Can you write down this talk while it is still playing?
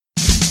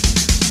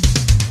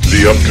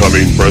The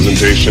upcoming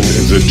presentation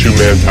is a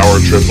two-man power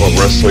trip of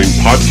wrestling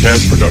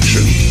podcast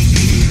production.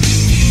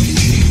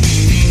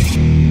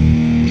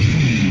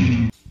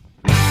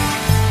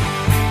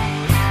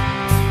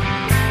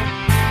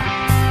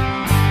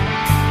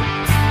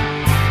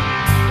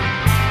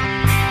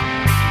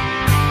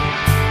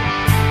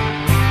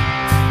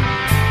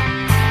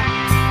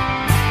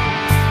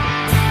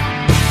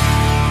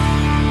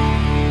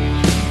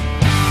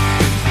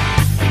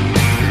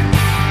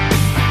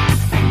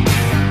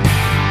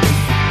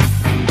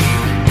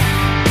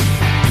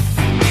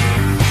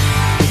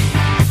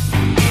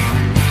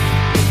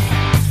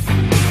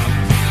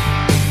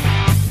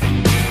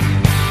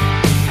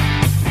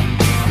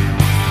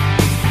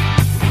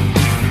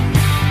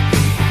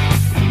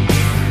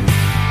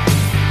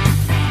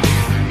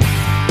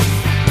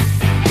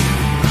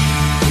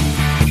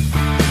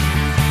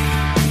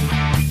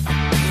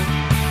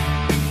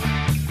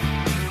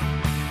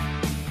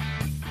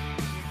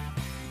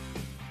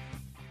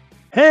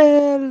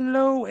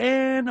 Hello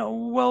and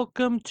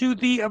welcome to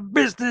the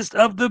Business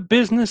of the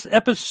Business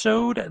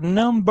episode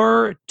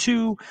number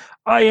 2.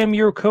 I am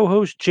your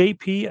co-host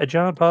JP,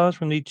 John Paz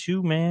from the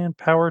two-man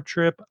power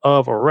trip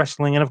of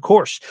wrestling. And of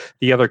course,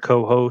 the other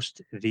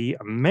co-host, the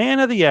man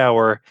of the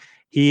hour.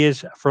 He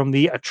is from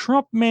the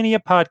Trump Mania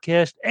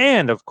podcast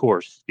and of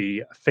course,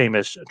 the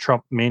famous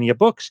Trump Mania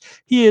books.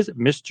 He is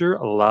Mr.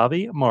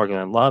 Lavi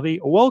Margolin. Lavi,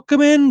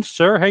 welcome in,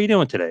 sir. How you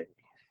doing today?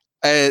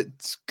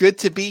 It's good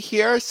to be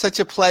here. Such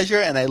a pleasure.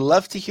 And I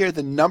love to hear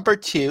the number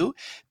 2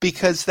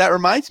 because that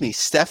reminds me,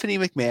 Stephanie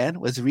McMahon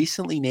was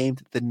recently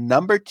named the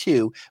number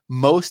 2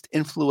 most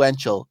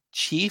influential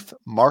Chief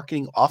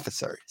Marketing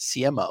Officer,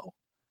 CMO.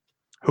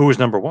 Who was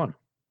number 1?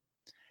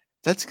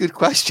 That's a good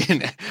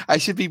question. I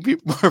should be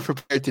more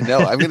prepared to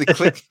know. I'm going to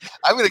click.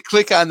 I'm going to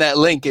click on that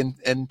link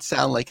and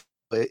sound like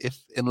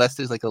unless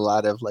there's like a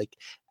lot of like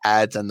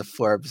ads on the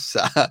Forbes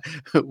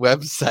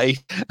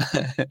website.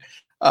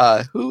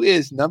 Who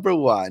is number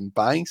 1?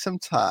 Buying some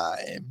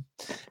time.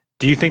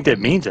 Do you think that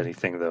means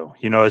anything, though?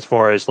 You know, as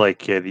far as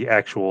like the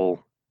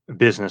actual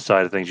business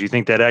side of things, do you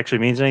think that actually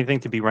means anything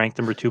to be ranked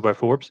number 2 by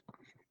Forbes?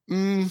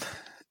 I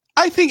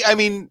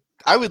mean,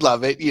 I would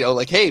love it. You know,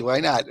 like, hey, why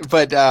not?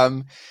 But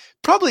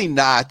probably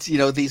not. You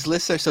know, these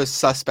lists are so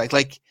suspect.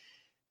 Like,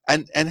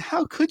 and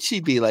how could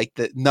she be like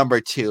the number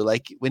 2?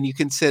 Like when you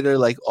consider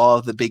like all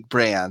of the big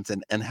brands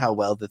and how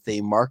well that they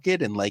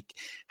market and like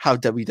how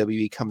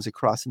WWE comes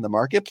across in the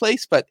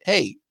marketplace. But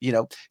hey, you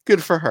know,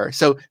 good for her.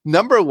 So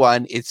number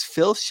 1 is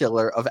Phil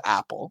Schiller of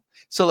Apple.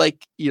 So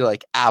like, you know,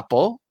 like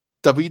Apple,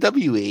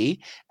 WWE.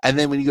 And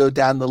then when you go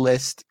down the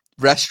list,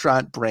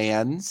 restaurant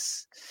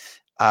brands,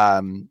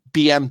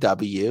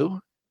 BMW,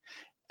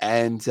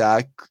 and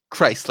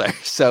Chrysler.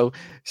 So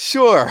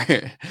sure,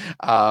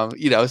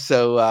 you know,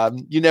 so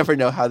you never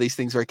know how these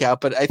things work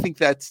out, but I think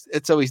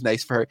it's always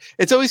nice for her.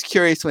 It's always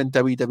curious when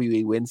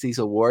WWE wins these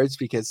awards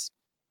because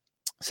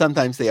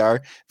sometimes they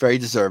are very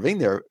deserving.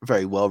 They're a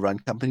very well-run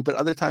company, but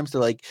other times they're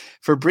like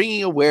for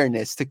bringing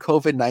awareness to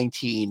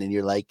COVID-19 and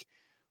you're like,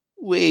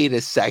 wait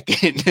a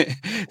second.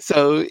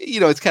 So,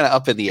 you know, it's kind of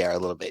up in the air a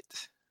little bit.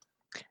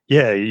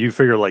 Yeah, you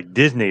figure like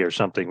Disney or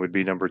something would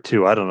be number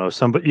 2. I don't know,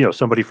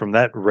 somebody from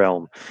that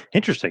realm.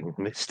 Interesting.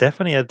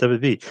 Stephanie at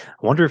WB.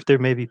 I wonder if they're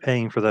maybe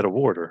paying for that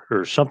award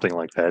or something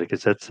like that,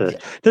 because that's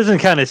doesn't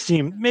kind of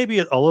seem maybe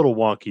a little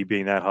wonky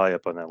being that high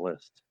up on that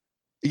list.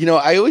 You know,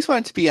 I always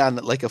wanted to be on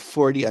like a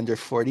 40 under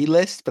 40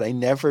 list, but I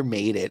never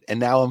made it. And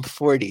now I'm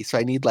 40, so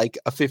I need like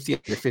a 50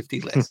 under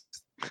 50 list.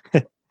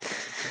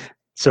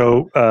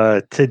 So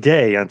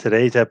today, on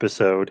today's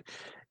episode,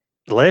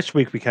 last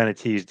week we kind of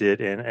teased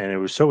it, and it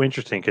was so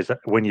interesting because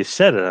when you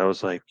said it, I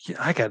was like, yeah,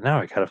 I got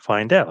to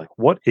find out, like,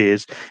 what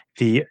is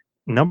the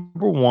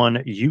number 1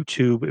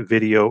 YouTube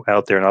video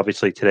out there? And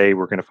obviously today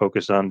we're going to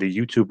focus on the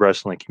YouTube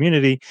wrestling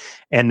community,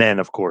 and then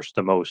of course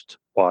the most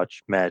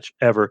watched match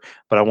ever.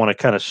 But I want to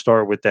kind of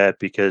start with that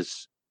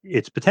because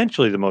it's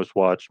potentially the most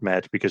watched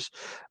match, because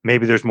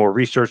maybe there's more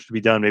research to be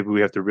done. Maybe we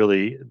have to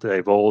really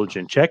divulge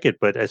and check it.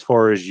 But as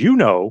far as you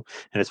know,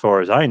 and as far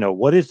as I know,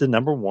 what is the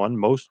number 1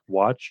 most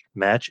watched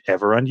match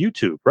ever on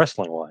YouTube,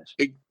 wrestling wise?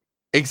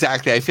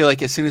 Exactly. I feel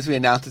like as soon as we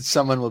announce it,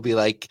 someone will be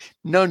like,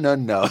 no.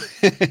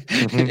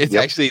 Mm-hmm. It's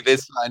actually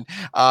this one.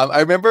 I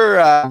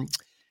remember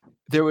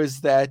there was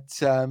that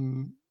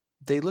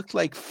they looked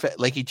like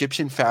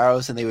Egyptian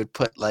pharaohs, and they would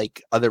put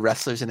like other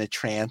wrestlers in a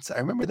trance. I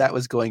remember that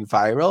was going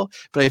viral,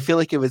 but I feel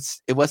like it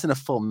wasn't a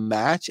full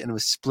match, and it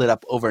was split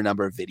up over a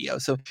number of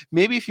videos. So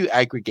maybe if you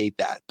aggregate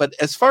that. But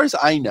as far as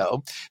I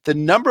know, the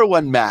number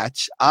 1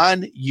 match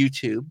on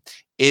YouTube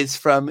is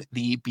from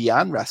the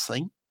Beyond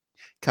Wrestling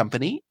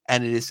company,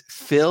 and it is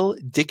Phil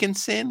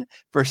Dickinson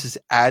versus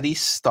Addie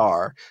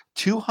Starr,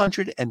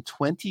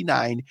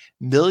 229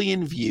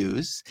 million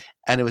views,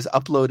 and it was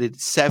uploaded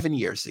 7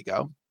 years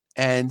ago.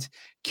 And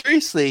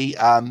curiously,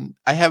 I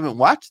haven't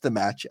watched the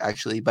match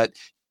actually, but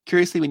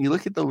curiously, when you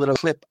look at the little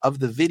clip of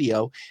the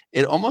video,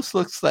 it almost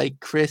looks like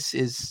Chris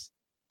is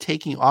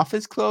taking off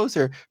his clothes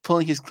or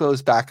pulling his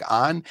clothes back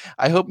on.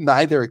 I hope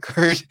neither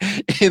occurred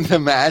in the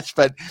match,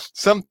 but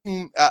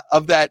something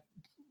of that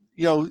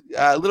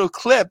little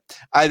clip,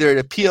 either it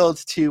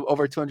appealed to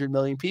over 200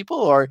 million people,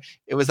 or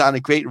it was on a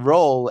great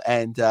roll,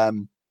 and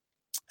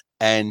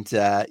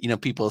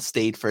people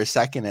stayed for a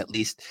second at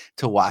least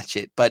to watch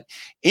it. But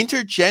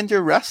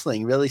intergender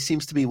wrestling really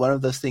seems to be one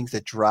of those things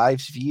that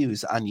drives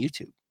views on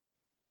YouTube.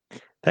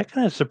 That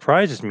kind of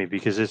surprises me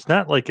because it's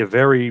not like a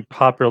very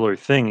popular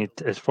thing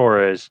as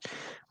far as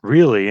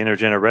really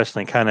intergender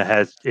wrestling kind of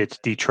has its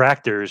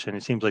detractors, and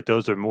it seems like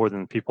those are more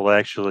than people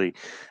actually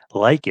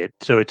like it.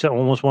 So it's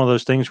almost one of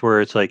those things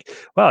where it's like,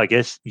 well, I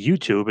guess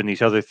YouTube and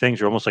these other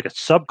things are almost like a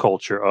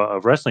subculture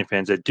of wrestling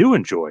fans that do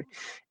enjoy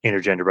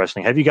intergender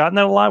wrestling. Have you gotten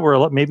that a lot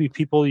where maybe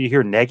people you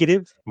hear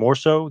negative more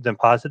so than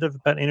positive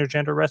about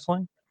intergender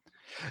wrestling?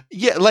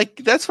 Yeah, like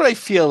that's what I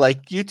feel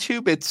like.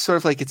 YouTube, it's sort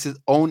of like it's its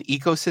own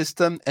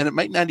ecosystem, and it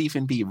might not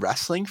even be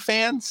wrestling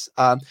fans.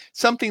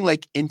 Something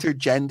like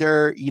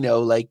intergender,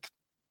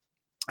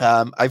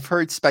 I've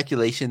heard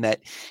speculation that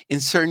in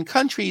certain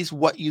countries,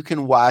 what you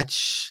can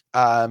watch,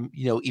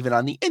 even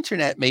on the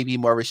internet, may be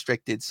more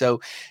restricted. So,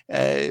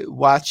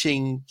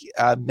 watching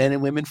men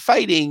and women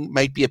fighting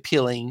might be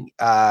appealing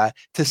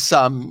to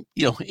some,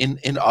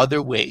 in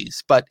other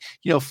ways. But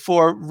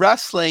for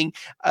wrestling,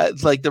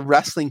 like the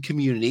wrestling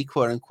community,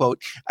 quote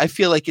unquote, I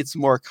feel like it's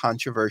more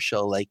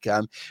controversial. Like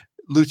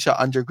Lucha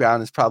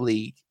Underground is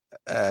probably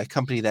a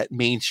company that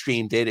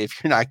mainstreamed it,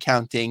 if you're not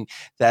counting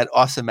that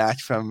awesome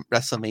match from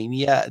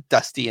WrestleMania,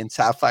 Dusty and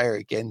Sapphire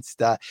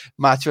against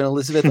Macho and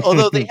Elizabeth.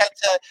 Although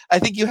I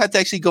think you had to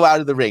actually go out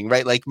of the ring,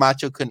 right? Like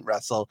Macho couldn't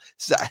wrestle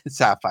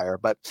Sapphire,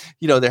 but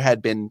there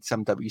had been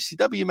some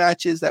WCW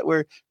matches that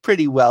were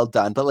pretty well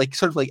done, but like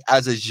sort of like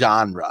as a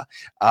genre,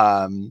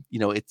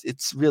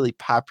 it's really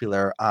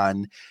popular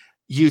on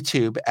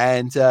YouTube,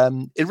 and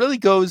it really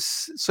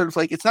goes sort of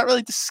like, it's not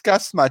really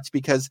discussed much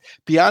because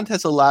Beyond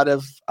has a lot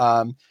of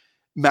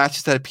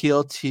matches that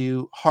appeal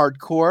to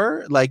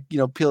hardcore, like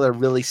people are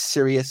really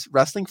serious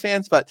wrestling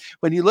fans. But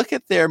when you look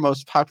at their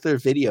most popular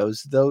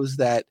videos, those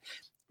that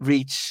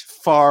reach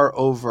far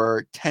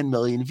over 10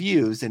 million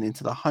views and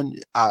into the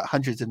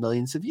hundreds of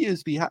millions of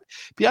views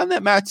beyond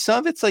that match, some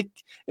of it's like,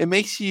 it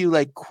makes you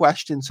like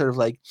question sort of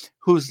like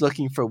who's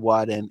looking for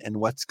what and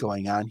what's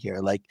going on here.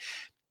 Like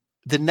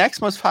the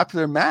next most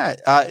popular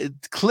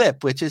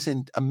clip, which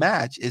isn't a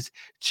match, is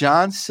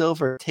John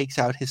Silver takes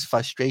out his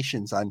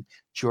frustrations on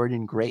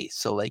Jordynne Grace.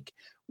 So like,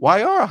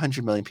 why are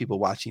 100 million people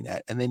watching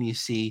that? And then you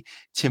see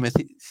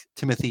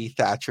Timothy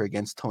Thatcher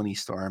against Tony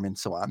Storm and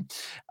so on.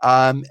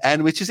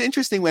 And which is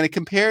interesting when it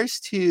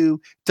compares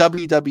to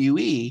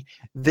WWE,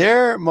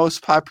 their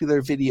most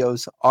popular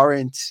videos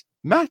aren't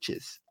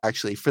matches,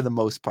 actually, for the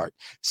most part.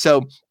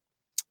 So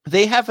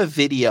they have a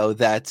video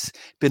that's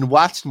been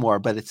watched more,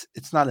 but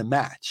it's not a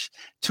match.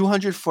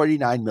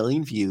 249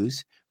 million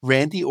views.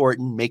 Randy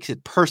Orton makes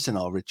it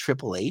personal with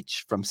Triple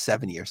H from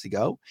 7 years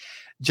ago.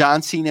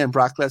 John Cena and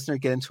Brock Lesnar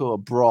get into a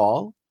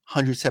brawl,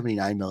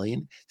 179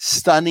 million.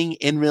 Stunning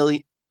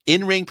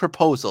in-ring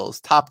proposals,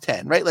 top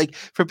 10, right? Like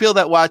for people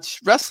that watch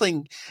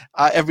wrestling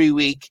every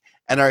week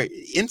and are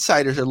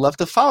insiders and love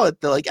to follow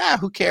it, they're like,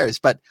 who cares?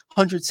 But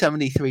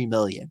 173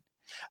 million.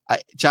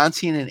 John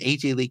Cena and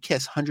AJ Lee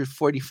kiss,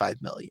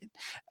 145 million,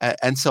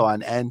 and so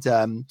on.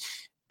 And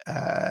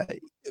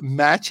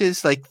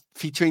matches like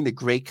featuring the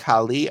Great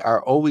Khali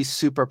are always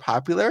super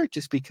popular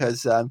just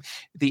because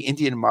the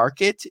Indian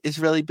market is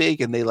really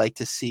big and they like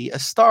to see a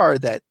star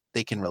that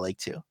they can relate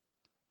to.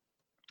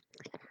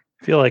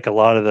 I feel like a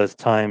lot of those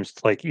times,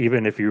 like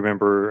even if you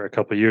remember a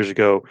couple of years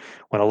ago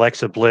when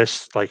Alexa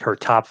Bliss, like her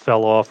top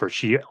fell off or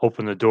she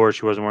opened the door,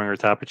 she wasn't wearing her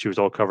top, but she was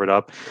all covered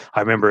up.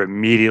 I remember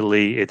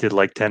immediately it did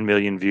like 10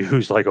 million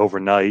views, like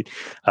overnight.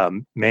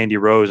 Mandy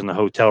Rose in the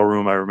hotel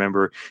room, I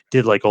remember,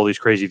 did like all these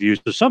crazy views.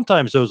 So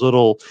sometimes those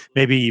little,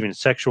 maybe even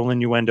sexual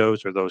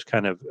innuendos or those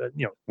kind of,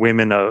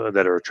 women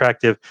that are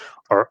attractive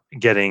are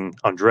getting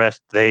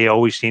undressed. They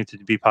always seem to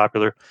be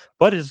popular,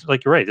 but it's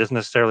like, you're right, it doesn't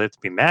necessarily have to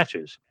be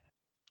matches.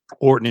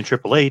 Orton and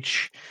Triple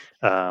H,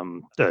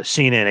 Cena and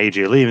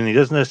AJ Lee, and he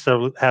doesn't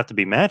necessarily have to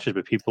be matches,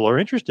 but people are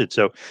interested.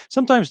 So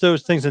sometimes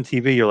those things on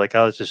TV, you're like,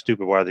 oh, it's just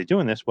stupid. Why are they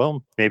doing this?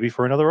 Well, maybe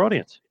for another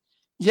audience.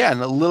 Yeah,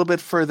 and a little bit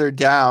further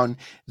down,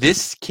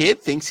 this kid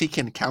thinks he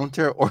can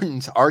counter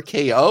Orton's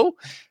RKO,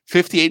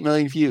 58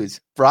 million views.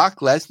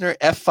 Brock Lesnar,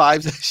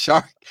 F5's a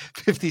shark,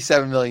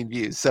 57 million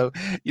views. So,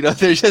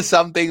 there's just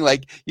something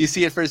like you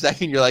see it for a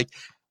second, you're like,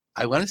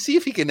 I want to see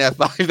if he can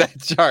F5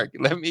 that shark.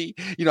 Let me,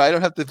 I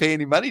don't have to pay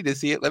any money to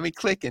see it. Let me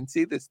click and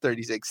see this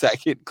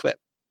 36-second clip.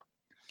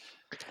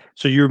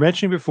 So you were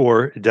mentioning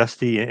before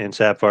Dusty and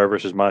Sapphire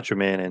versus Macho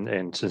Man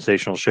and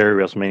Sensational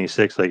Sherry, WrestleMania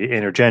 6, like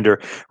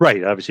intergender.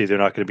 Right. Obviously, they're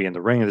not going to be in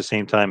the ring at the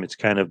same time. It's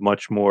kind of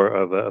much more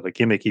of a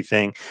gimmicky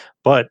thing.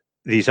 But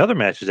these other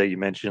matches that you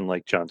mentioned,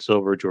 like John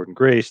Silver, Jordynne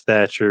Grace,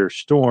 Thatcher,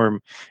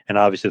 Storm, and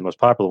obviously the most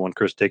popular one,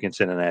 Chris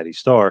Dickinson and Addie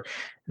Starr,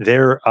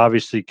 they're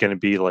obviously going to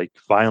be like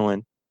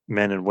violent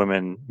men and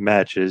women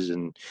matches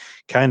and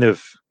kind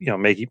of,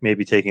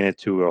 maybe taking it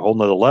to a whole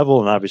nother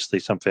level. And obviously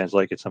some fans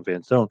like it, some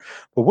fans don't.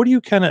 But what do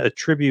you kind of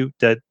attribute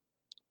that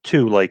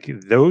to? Like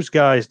those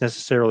guys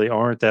necessarily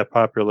aren't that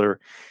popular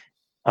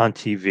on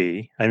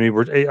TV? I mean,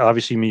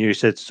 obviously, you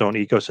said it's its own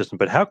ecosystem,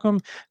 but how come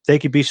they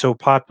could be so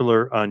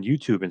popular on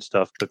YouTube and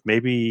stuff, but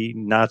maybe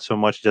not so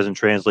much? Doesn't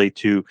translate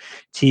to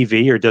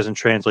TV, or doesn't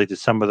translate to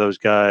some of those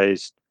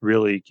guys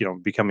really,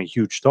 becoming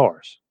huge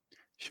stars?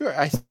 Sure.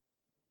 I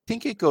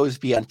think it goes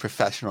beyond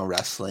professional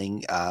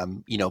wrestling.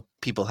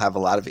 People have a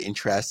lot of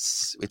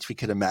interests, which we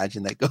could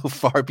imagine that go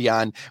far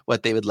beyond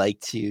what they would like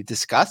to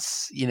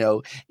discuss,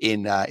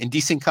 in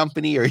decent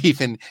company or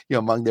even,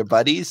 among their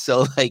buddies.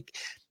 So like,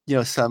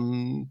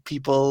 some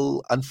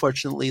people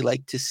unfortunately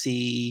like to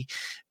see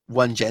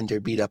one gender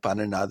beat up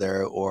on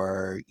another,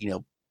 or,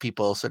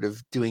 people sort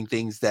of doing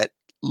things that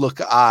look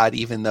odd,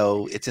 even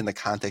though it's in the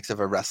context of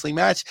a wrestling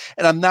match.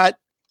 And I'm not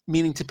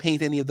meaning to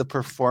paint any of the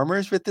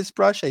performers with this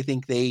brush. I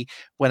think they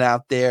went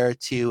out there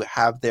to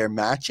have their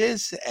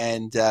matches,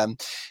 and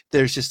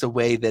there's just a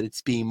way that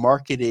it's being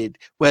marketed,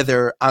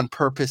 whether on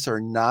purpose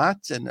or not.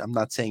 And I'm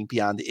not saying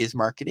Beyond is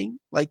marketing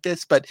like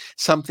this, but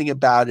something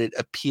about it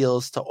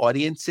appeals to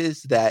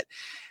audiences that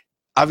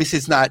obviously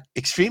it's not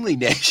extremely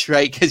niche,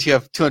 right? Because you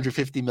have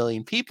 250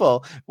 million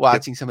people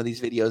watching some of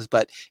these videos,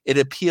 but it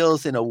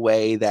appeals in a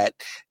way that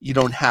you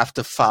don't have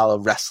to follow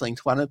wrestling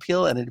to want to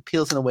appeal. And it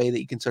appeals in a way that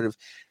you can sort of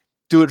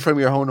do it from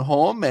your own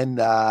home and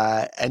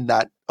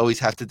not always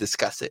have to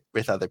discuss it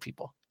with other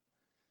people.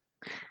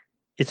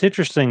 It's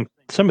interesting.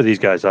 Some of these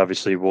guys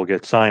obviously will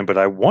get signed, but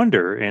I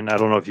wonder, and I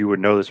don't know if you would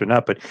know this or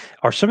not, but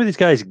are some of these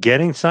guys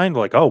getting signed?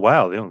 Like, oh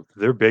wow,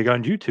 they're big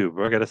on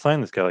YouTube. I got to sign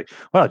this guy. Like,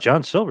 wow,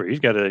 John Silver, he's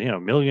got a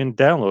million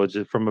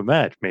downloads from a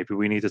match. Maybe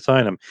we need to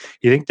sign him.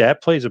 You think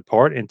that plays a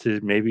part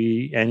into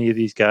maybe any of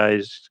these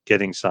guys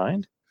getting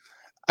signed?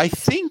 I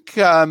think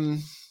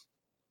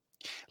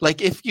like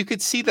if you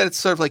could see that it's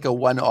sort of like a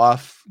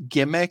one-off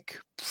gimmick,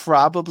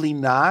 probably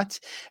not.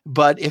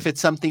 But if it's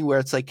something where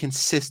it's like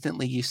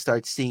consistently you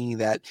start seeing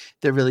that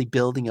they're really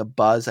building a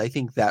buzz, I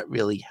think that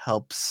really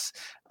helps,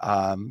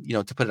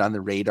 to put it on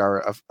the radar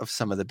of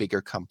some of the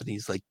bigger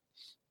companies like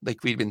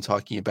we've been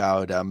talking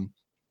about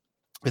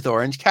with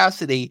Orange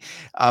Cassidy.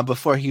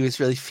 Before he was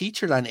really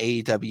featured on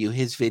AEW,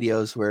 his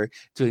videos were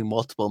doing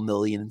multiple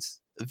millions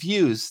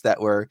views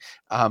that were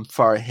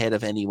far ahead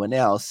of anyone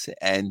else.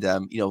 And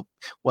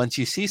once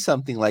you see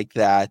something like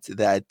that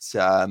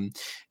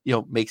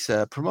makes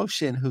a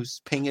promotion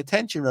who's paying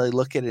attention really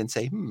look at it and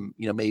say,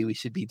 maybe we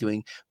should be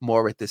doing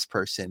more with this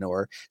person,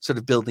 or sort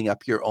of building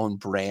up your own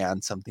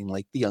brand, something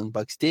like the Young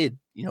Bucks did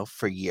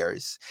for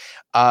years.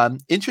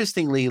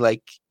 Interestingly,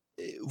 like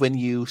when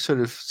you sort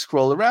of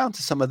scroll around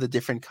to some of the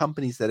different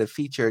companies that have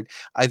featured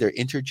either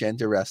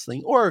intergender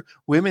wrestling or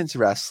women's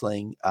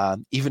wrestling,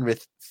 even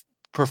with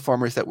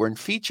performers that weren't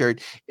featured,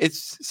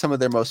 it's some of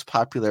their most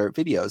popular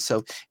videos.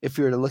 So if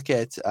you were to look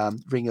at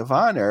Ring of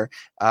Honor,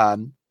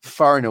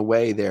 far and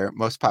away their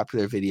most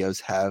popular videos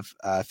have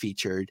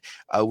featured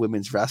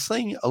women's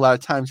wrestling, a lot of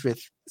times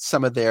with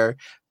some of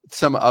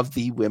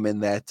the women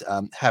that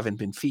haven't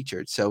been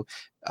featured. So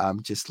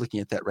just looking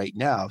at that right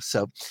now.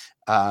 So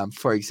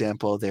for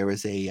example, there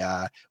was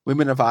a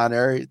Women of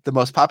Honor, the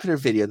most popular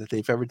video that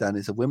they've ever done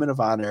is a Women of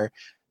Honor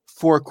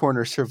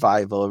four-corner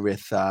survival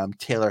with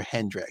Taylor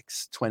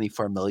Hendricks,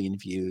 24 million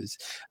views.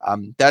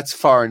 That's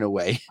far and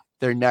away.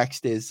 Their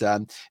next is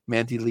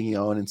Mandy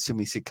Leon and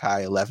Sumi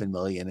Sakai, 11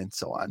 million, and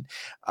so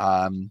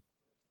on.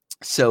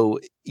 So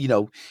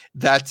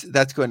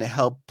that's going to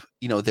help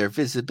their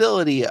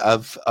visibility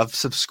of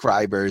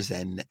subscribers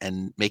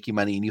and making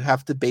money. And you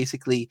have to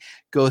basically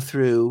go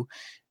through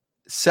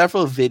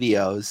several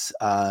videos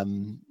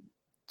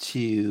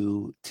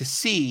to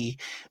see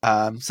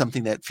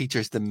something that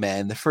features the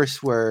men. The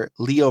first were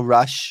Leo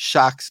Rush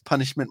shocks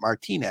Punishment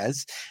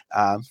Martinez,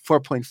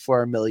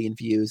 4.4 million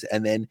views,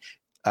 and then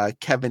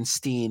Kevin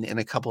Steen in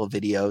a couple of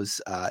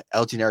videos,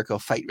 El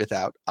Generico Fight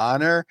Without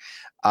Honor,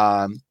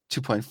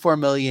 2.4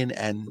 million,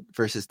 and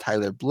versus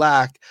Tyler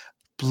Black,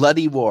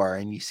 Bloody War,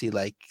 and you see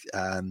like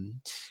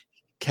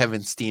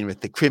Kevin Steen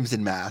with the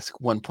Crimson Mask,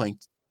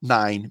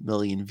 1.9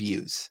 million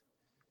views.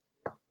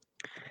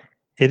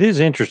 It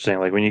is interesting.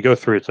 Like when you go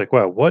through, it's like,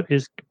 wow, what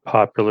is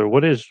popular?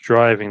 What is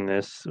driving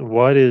this?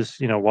 What is,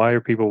 why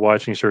are people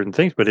watching certain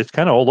things? But it's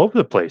kind of all over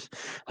the place.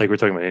 Like we're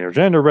talking about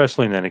intergender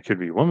wrestling, then it could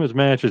be women's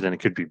matches, then it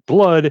could be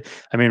blood.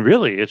 I mean,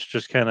 really, it's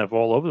just kind of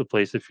all over the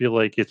place. I feel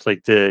like it's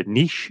like the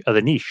niche of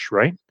the niche,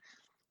 right?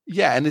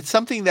 Yeah, and it's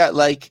something that,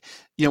 like,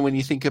 when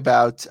you think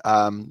about,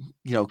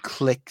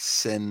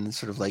 clicks and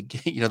sort of like,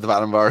 the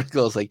bottom of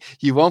articles, like,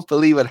 you won't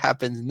believe what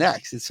happens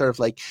next. It's sort of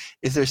like,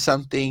 is there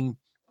something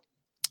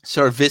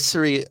sort of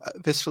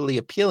viscerally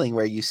appealing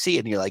where you see it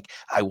and you're like,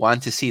 I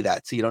want to see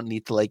that. So you don't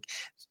need to like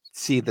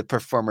see the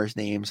performers'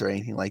 names or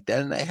anything like that.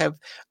 And I have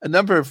a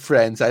number of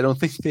friends. I don't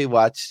think they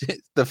watch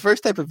the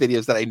first type of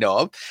videos that I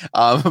know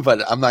of,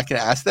 but I'm not going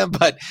to ask them.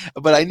 But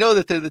I know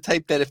that they're the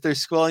type that if they're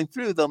scrolling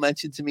through, they'll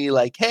mention to me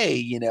like,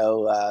 hey,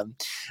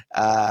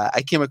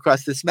 I came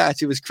across this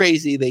match. It was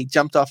crazy. They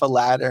jumped off a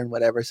ladder and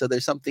whatever. So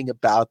there's something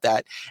about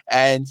that.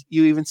 And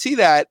you even see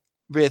that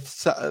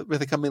with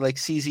a company like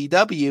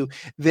CZW,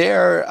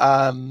 their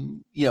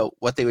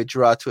what they would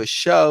draw to a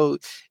show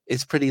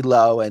is pretty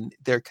low, and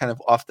they're kind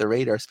of off the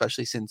radar,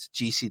 especially since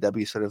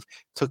GCW sort of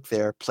took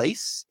their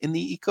place in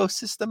the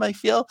ecosystem, I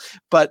feel.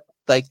 But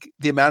like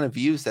the amount of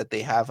views that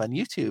they have on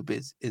YouTube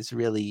is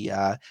really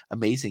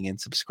amazing, and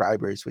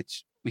subscribers,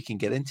 which we can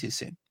get into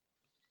soon.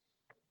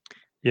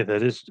 Yeah,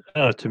 that is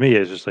to me.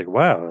 It's just like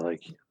wow,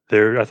 like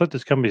I thought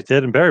this company's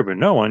dead and buried, but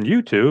no, on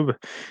YouTube,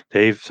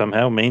 they've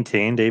somehow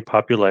maintained a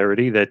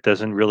popularity that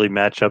doesn't really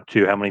match up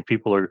to how many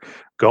people are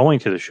going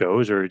to the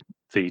shows, or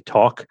the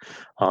talk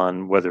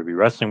on whether it be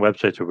wrestling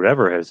websites or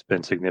whatever has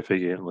been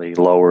significantly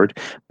lowered.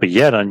 But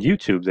yet on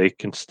YouTube, they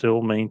can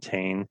still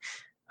maintain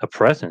a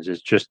presence.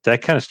 It's just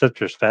that kind of stuff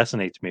just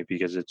fascinates me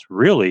because it's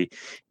really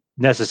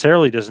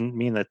necessarily doesn't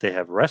mean that they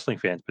have wrestling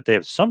fans, but they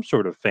have some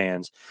sort of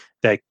fans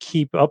that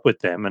keep up with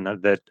them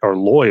and that are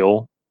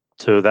loyal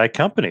to that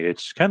company.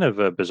 It's kind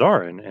of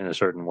bizarre in a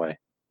certain way.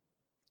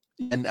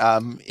 And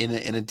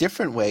in a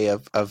different way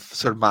of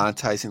sort of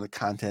monetizing the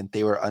content,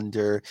 they were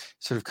under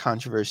sort of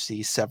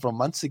controversy several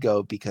months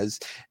ago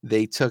because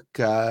they took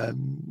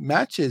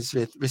matches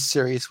with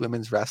serious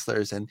women's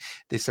wrestlers, and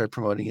they started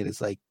promoting it as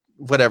like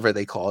whatever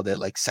they called it,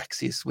 like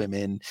sexiest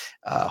women,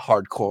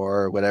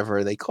 hardcore,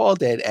 whatever they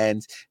called it,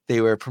 and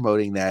they were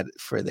promoting that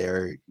for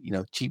their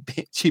cheap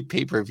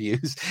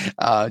pay-per-views,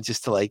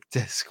 just to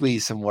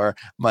squeeze some more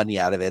money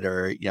out of it,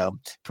 or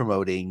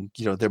promoting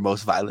their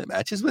most violent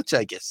matches, which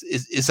I guess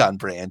is on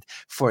brand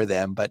for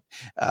them, but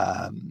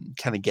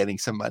kind of getting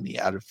some money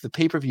out of the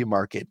pay-per-view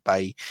market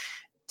by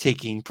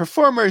taking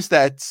performers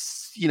that's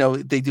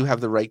they do have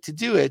the right to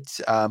do it,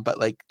 but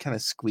like kind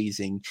of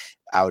squeezing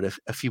out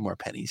a few more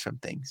pennies from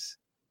things.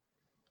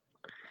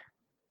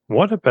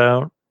 What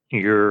about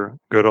your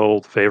good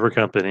old favorite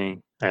company,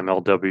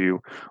 MLW?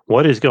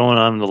 What is going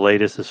on in the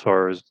latest as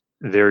far as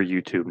their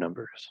YouTube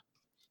numbers?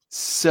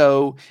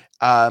 So,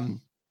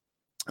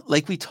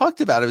 like we talked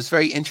about, it was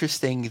very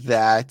interesting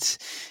that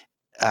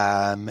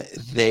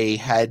they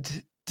had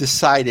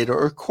decided,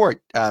 or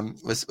Court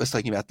was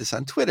talking about this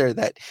on Twitter,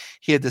 that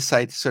he had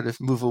decided to sort of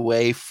move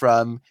away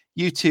from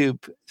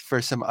YouTube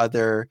for some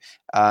other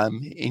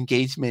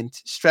engagement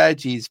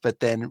strategies,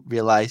 but then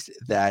realized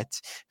that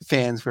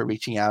fans were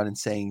reaching out and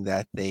saying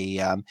that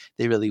they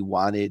really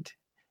wanted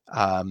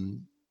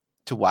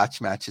to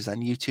watch matches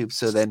on YouTube.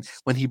 So then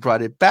when he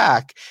brought it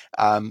back,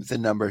 the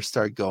numbers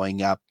started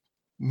going up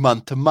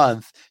month to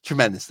month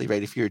tremendously,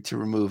 right? If you're to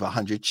remove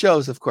 100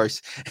 shows, of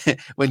course,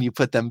 when you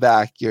put them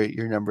back,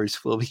 your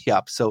numbers will be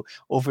up. So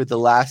over the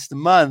last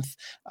month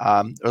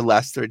or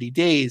last 30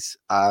 days,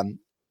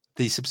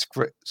 the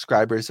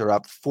subscribers are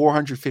up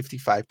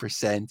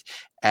 455%,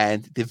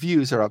 and the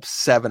views are up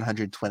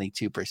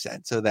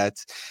 722%. So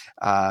that's,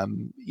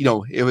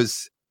 it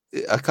was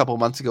a couple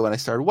months ago when I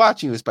started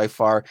watching, it was by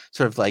far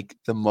sort of like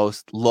the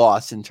most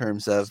loss in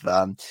terms of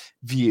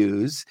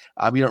views.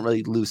 You don't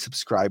really lose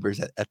subscribers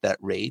at that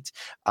rate,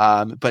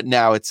 but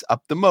now it's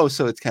up the most,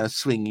 so it's kind of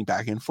swinging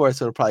back and forth.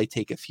 So it'll probably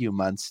take a few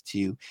months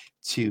to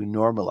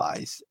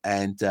normalize.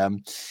 And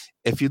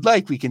if you'd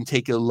like, we can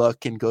take a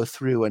look and go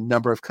through a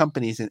number of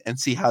companies and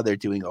see how they're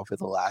doing over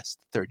the last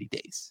 30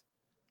 days.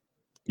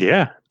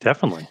 Yeah,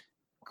 definitely.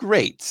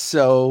 Great.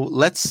 So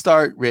let's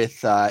start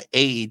with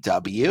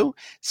AEW.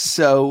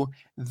 So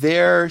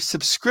their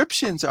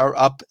subscriptions are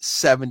up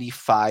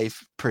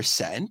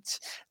 75%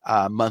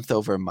 month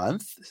over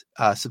month,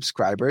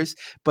 subscribers,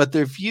 but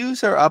their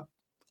views are up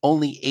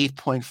only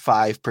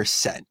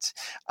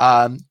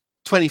 8.5%.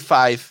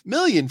 25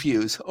 million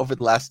views over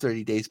the last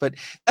 30 days, but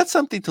that's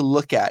something to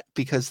look at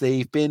because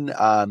they've been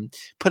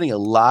putting a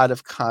lot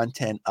of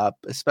content up,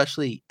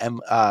 especially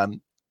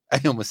I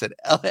almost said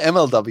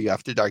MLW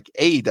After Dark,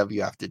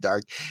 AEW After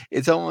Dark.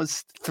 It's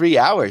almost 3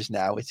 hours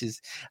now, which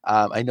is,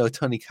 I know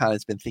Tony Khan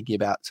has been thinking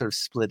about sort of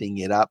splitting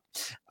it up.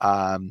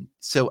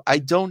 So I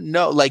don't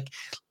know, like,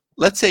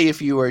 let's say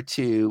if you were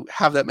to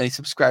have that many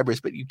subscribers,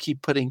 but you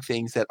keep putting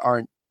things that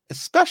aren't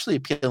especially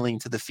appealing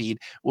to the feed,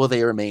 will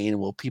they remain?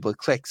 Will people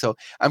click? So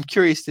I'm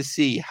curious to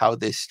see how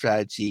this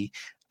strategy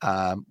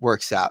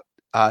works out.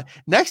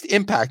 Next,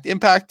 Impact.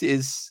 Impact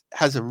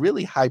has a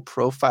really high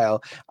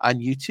profile on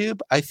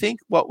YouTube. I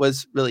think what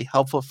was really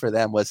helpful for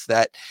them was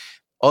that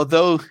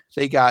although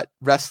they got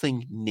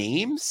wrestling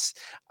names,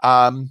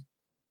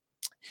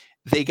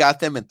 they got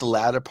them at the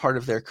latter part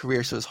of their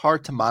career, so it's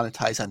hard to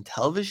monetize on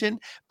television.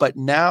 But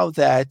now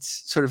that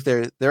sort of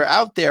they're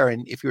out there,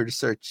 and if you were to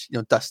search,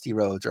 Dusty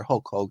Rhodes or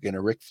Hulk Hogan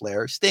or Ric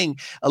Flair or Sting,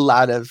 a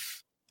lot of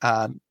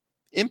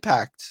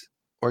Impact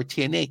or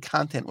TNA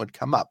content would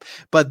come up.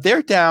 But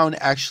they're down,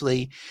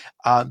 actually,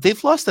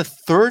 they've lost a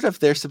third of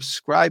their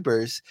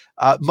subscribers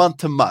month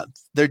to month.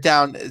 They're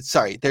down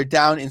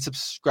in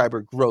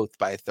subscriber growth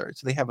by a third.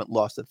 So they haven't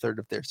lost a third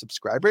of their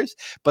subscribers,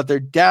 but they're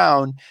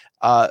down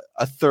a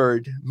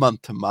third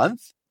month to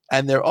month.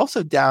 And they're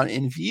also down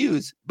in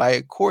views by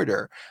a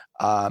quarter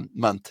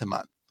month to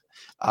month.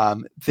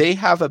 They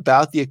have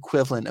about the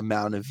equivalent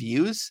amount of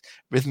views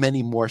with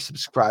many more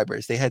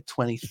subscribers. They had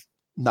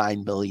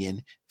 29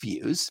 million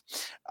views.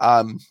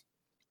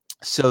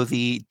 So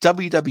the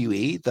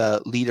WWE,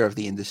 the leader of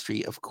the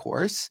industry, of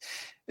course,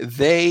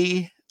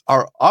 they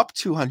are up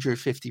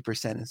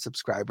 250% in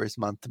subscribers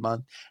month to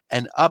month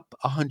and up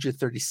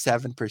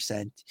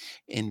 137%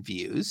 in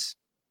views.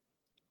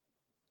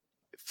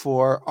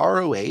 For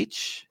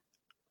ROH,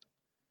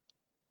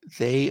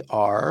 they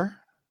are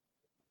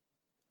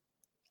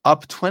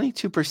up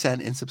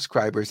 22% in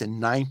subscribers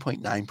and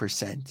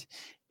 9.9%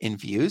 in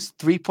views,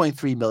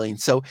 3.3 million.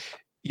 So,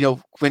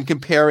 when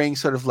comparing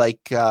sort of like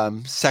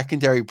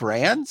secondary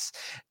brands,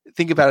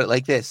 think about it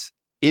like this.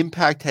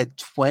 Impact had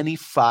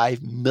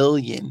 25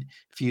 million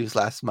views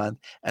last month,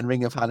 and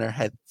Ring of Honor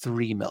had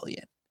 3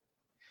 million,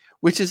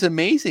 which is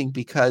amazing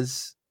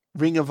because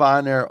Ring of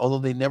Honor, although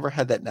they never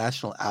had that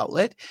national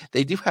outlet,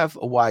 they do have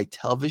a wide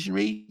television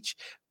reach,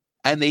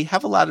 and they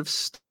have a lot of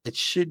stuff that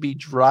should be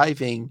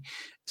driving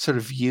sort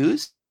of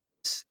views,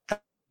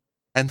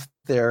 and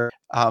they're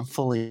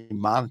fully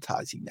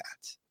monetizing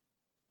that.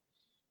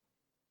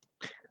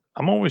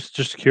 I'm always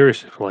just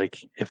curious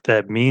if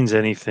that means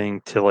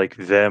anything to like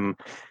them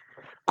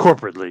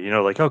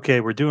corporately, like, okay,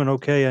 we're doing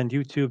okay on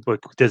YouTube,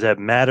 but does that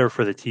matter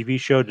for the TV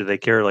show? Do they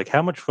care? Like,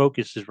 how much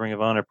focus is Ring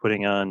of Honor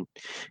putting on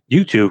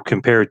YouTube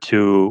compared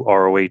to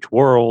ROH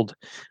World?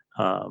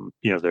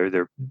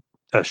 Their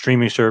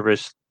streaming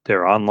service,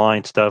 their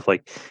online stuff.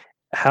 Like,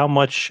 how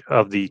much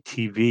of the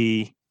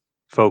TV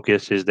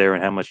focus is there,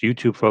 and how much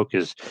YouTube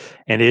focus,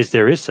 and is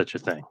such a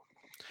thing?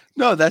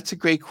 No, that's a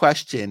great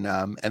question,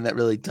 and that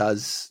really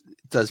does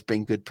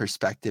bring good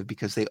perspective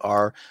because they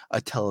are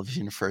a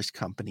television first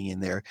company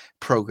in their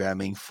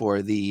programming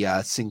for the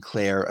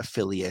Sinclair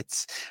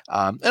affiliates,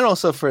 and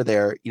also for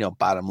their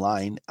bottom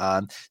line.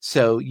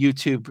 So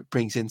YouTube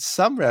brings in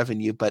some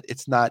revenue, but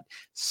it's not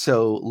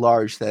so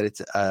large that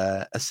it's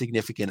a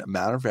significant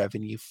amount of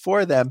revenue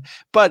for them.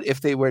 But if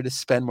they were to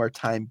spend more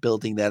time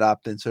building that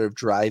up and sort of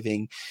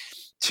driving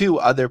to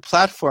other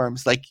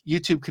platforms, like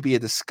YouTube could be a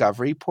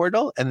discovery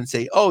portal and then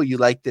say, oh, you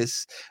like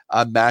this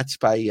match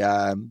by,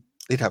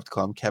 they'd have to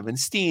call him Kevin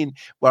Steen.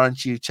 Why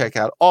don't you check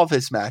out all of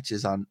his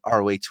matches on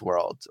ROH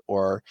World,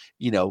 or,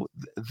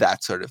 that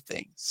sort of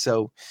thing.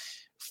 So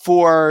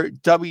for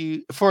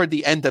the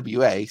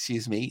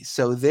NWA,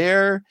 so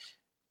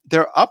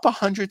they're up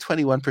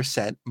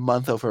 121%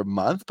 month over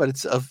month, but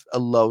it's of a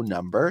low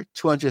number,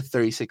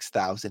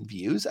 236,000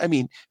 views. I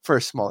mean, for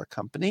a smaller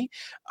company.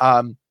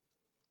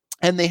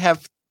 And they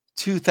have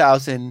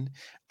 2,000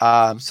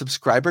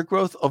 subscriber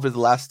growth over the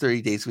last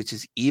 30 days, which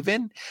is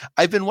even.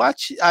 I've been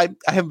watching. I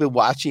haven't been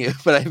watching it,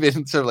 but I've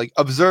been sort of like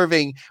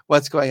observing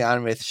what's going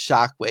on with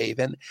Shockwave,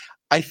 and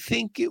I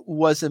think it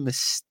was a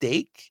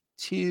mistake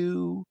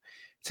to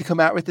come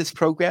out with this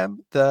program.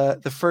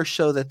 The first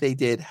show that they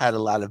did had a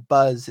lot of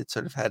buzz. It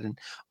sort of had an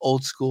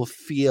old school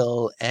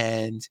feel,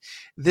 and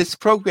this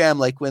program,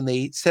 like when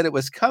they said it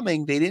was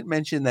coming, they didn't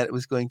mention that it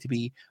was going to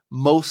be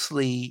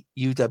mostly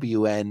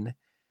UWN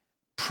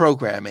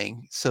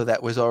programming, so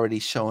that was already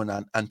shown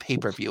on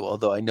pay-per-view,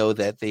 although I know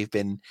that they've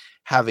been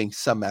having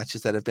some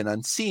matches that have been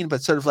unseen.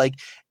 But sort of like,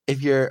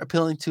 if you're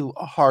appealing to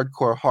a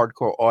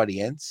hardcore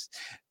audience,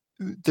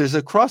 there's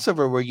a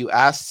crossover where you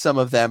asked some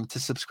of them to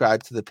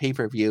subscribe to the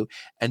pay-per-view,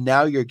 and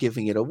now you're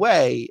giving it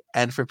away.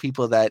 And for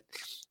people that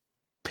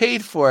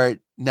paid for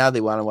it, now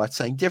they want to watch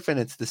something different.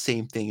 It's the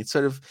same thing. It's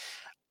sort of,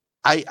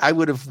 I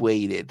would have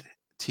waited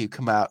to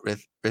come out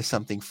with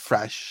something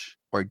fresh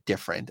or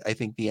different. I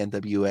think the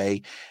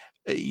NWA,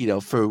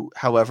 for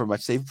however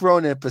much they've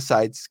grown it,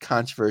 besides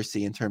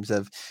controversy in terms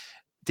of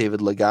David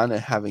Lagana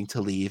having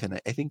to leave, and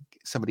I think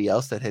somebody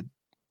else that had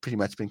pretty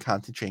much been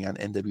concentrating on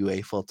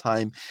NWA full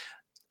time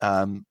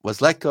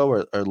was let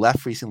go or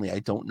left recently. I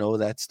don't know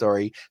that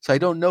story, so I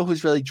don't know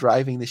who's really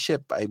driving the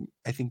ship. I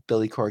think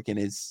Billy Corgan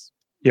is.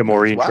 Yeah,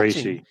 Maureen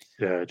Tracy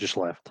just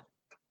left.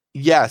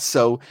 Yeah,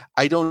 so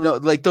I don't know.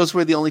 Like, those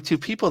were the only two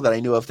people that I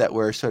knew of that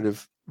were sort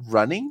of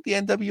running the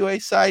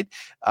NWA side.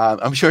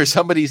 I'm sure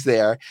somebody's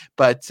there,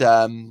 but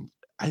I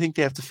think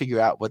they have to figure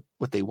out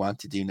what they want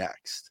to do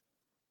next.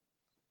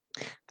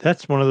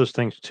 That's one of those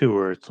things too,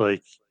 where it's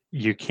like,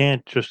 you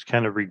can't just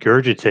kind of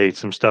regurgitate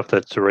some stuff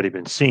that's already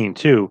been seen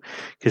too,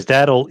 because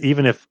that'll,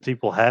 even if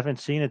people haven't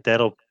seen it,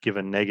 that'll give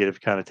a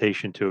negative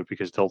connotation to it,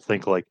 because they'll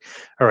think like,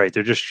 all right,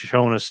 they're just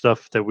showing us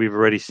stuff that we've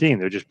already seen.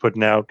 They're just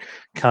putting out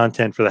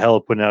content for the hell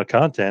of putting out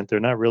content.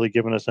 They're not really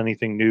giving us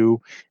anything new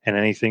and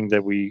anything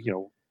that we,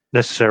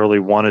 necessarily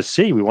want to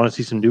see. We want to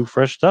see some new,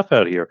 fresh stuff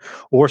out here,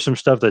 or some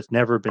stuff that's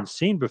never been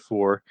seen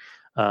before.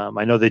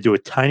 I know they do a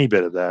tiny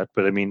bit of that,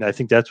 but I mean, I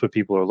think that's what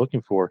people are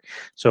looking for.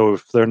 So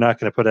if they're not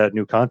going to put out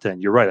new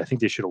content, you're right. I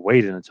think they should have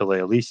waited until they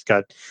at least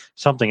got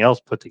something else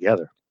put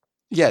together.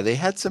 Yeah, they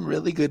had some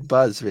really good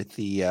buzz with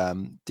the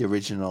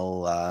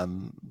original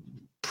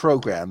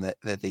program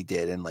that they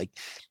did, and like,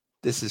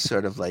 this is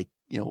sort of like,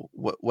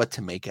 what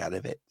to make out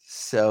of it.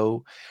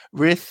 So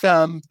with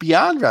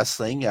Beyond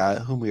Wrestling,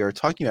 whom we were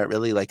talking about,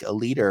 really like a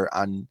leader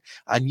on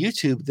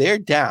YouTube, they're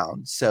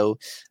down. So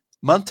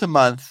month to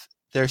month,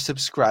 their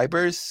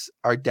subscribers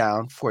are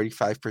down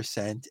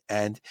 45%,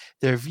 and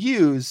their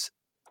views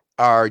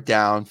are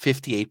down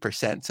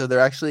 58%. So they're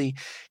actually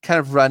kind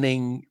of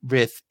running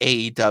with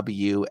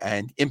AEW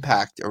and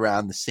Impact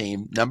around the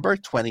same number,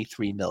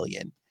 23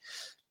 million,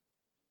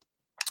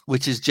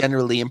 which is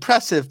generally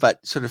impressive,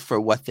 but sort of for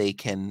what they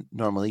can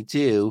normally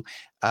do,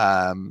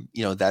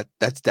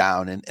 that's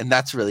down, and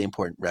that's a really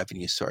important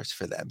revenue source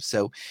for them.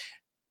 So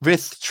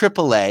with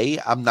AAA,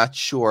 I'm not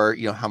sure,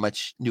 how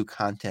much new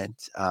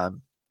content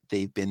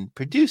they've been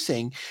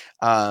producing,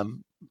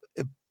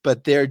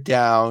 but they're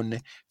down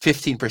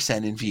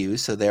 15% in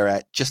views, so they're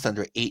at just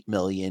under 8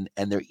 million,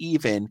 and they're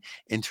even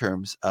in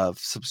terms of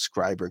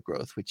subscriber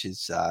growth, which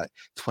is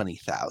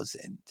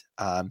 20,000.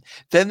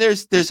 Then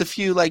there's a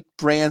few like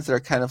brands that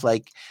are kind of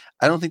like,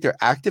 I don't think they're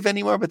active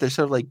anymore, but they're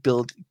sort of like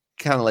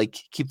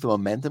keep the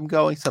momentum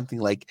going, something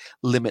like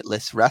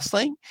Limitless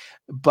Wrestling.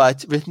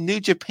 But with New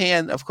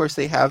Japan, of course,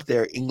 they have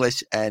their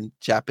English and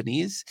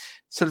Japanese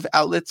sort of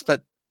outlets,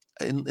 but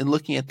in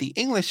looking at the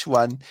English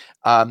one,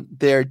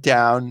 they're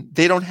down.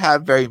 They don't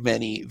have very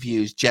many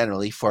views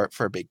generally for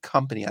a big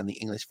company on the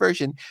English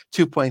version,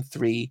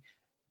 2.3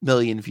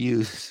 million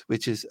views,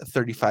 which is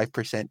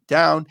 35%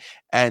 down.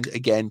 And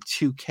again,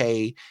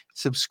 2K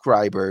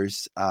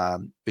subscribers,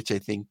 which I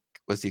think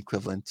was the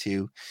equivalent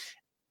to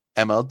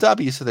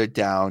MLW. So they're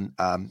down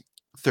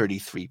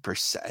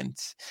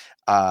 33%.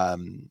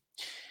 And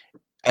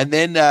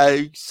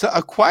then so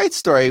a quiet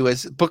story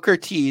was Booker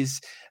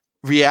T's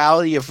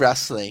Reality of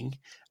Wrestling.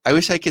 I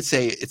wish I could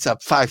say it's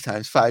up 5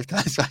 times, but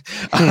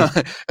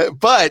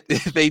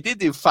they did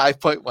do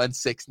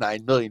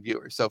 5.169 million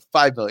viewers. So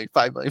 5 million.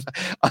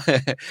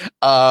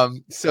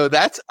 So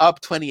that's up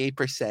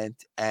 28%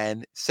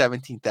 and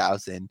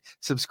 17,000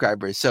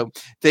 subscribers. So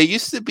they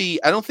used to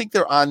be, I don't think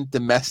they're on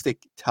domestic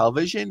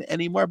television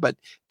anymore, but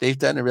they've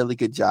done a really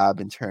good job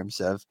in terms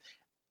of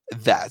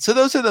that. So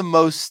those are the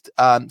most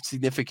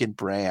significant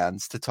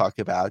brands to talk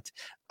about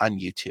on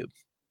YouTube.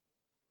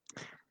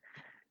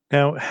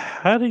 Now,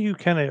 how do you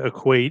kind of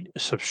equate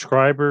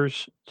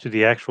subscribers to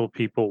the actual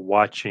people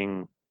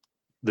watching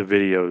the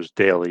videos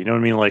daily? You know what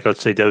I mean? Like,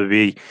 let's say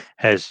WWE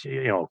has,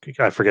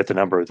 I forget the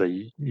number that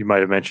you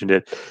might have mentioned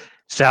it,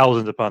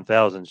 thousands upon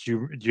thousands.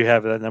 Do you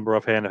have that number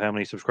offhand of how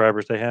many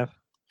subscribers they have?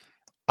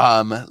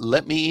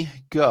 Let me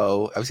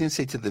go. I was going to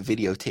say to the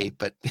videotape,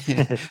 but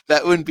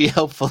that wouldn't be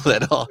helpful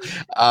at all.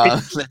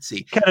 Let's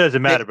see. Kind of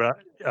doesn't matter,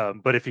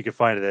 but if you could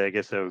find it, I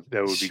guess that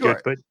would be good.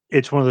 But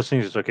it's one of those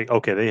things that's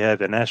okay, they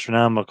have an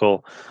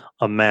astronomical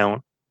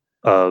amount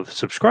of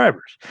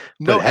subscribers.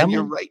 No, and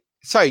you're right.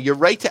 Sorry, you're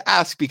right to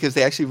ask, because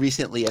they actually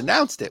recently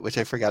announced it, which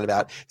I forgot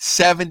about.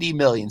 70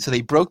 million. So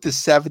they broke the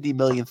 70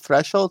 million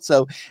threshold.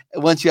 So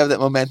once you have that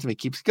momentum, it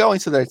keeps going.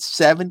 So they're at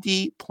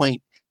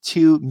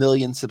 70.2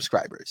 million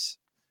subscribers.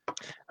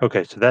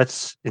 Okay, so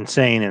that's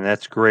insane, and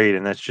that's great,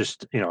 and that's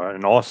just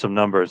an awesome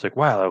number. It's like,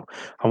 wow,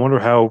 I wonder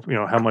how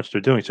much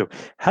they're doing. So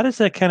how does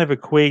that kind of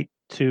equate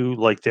to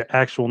like the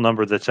actual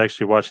number that's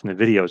actually watching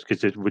the videos?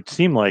 Because it would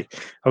seem like,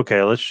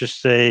 okay, let's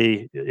just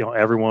say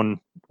everyone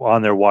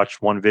on there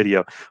watched one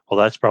video. Well,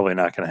 that's probably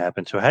not going to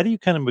happen. So how do you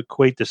kind of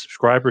equate the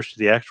subscribers to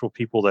the actual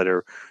people that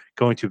are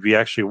going to be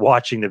actually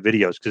watching the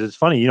videos? Because it's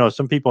funny,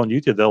 some people on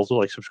YouTube, they'll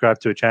like subscribe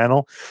to a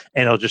channel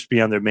and it'll just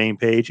be on their main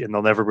page and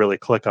they'll never really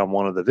click on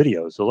one of the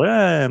videos. They're like,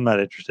 I'm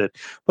not interested,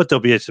 but they'll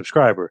be a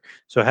subscriber.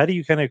 So how do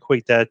you kind of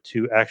equate that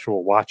to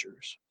actual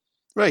watchers?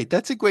 Right.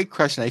 That's a great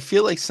question. I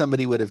feel like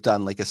somebody would have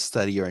done like a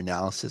study or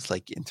analysis,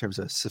 like in terms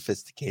of a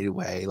sophisticated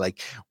way.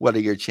 Like, what are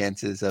your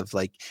chances of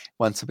like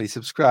once somebody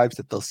subscribes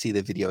that they'll see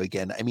the video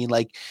again? I mean,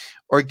 like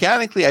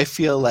organically, I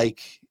feel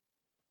like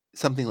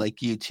something like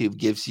YouTube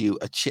gives you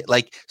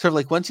like sort of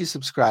like once you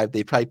subscribe,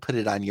 they probably put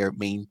it on your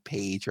main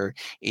page or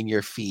in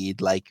your feed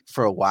like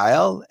for a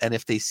while. And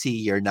if they see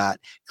you're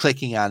not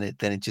clicking on it,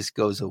 then it just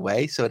goes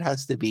away. So it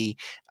has to be,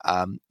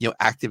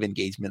 active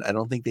engagement. I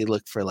don't think they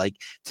look for like,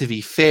 to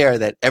be fair,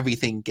 that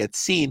everything gets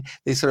seen.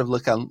 They sort of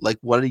look on like,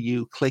 what are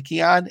you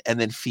clicking on, and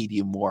then feed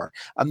you more.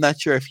 I'm not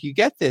sure if you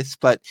get this,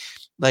 but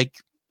like,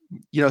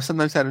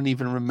 sometimes I don't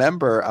even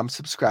remember I'm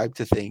subscribed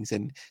to things,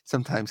 and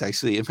sometimes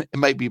actually it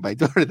might be my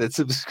daughter that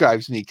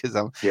subscribes me, because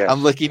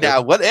I'm looking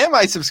now, what am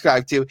I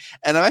subscribed to?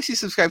 And I'm actually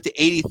subscribed to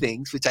 80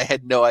 Things, which I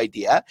had no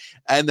idea.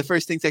 And the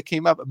first things that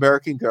came up,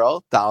 American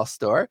Girl, Doll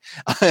Store,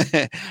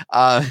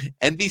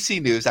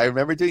 NBC News, I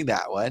remember doing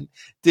that one.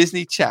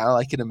 Disney Channel,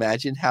 I can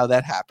imagine how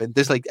that happened.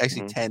 There's like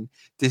actually 10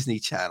 Disney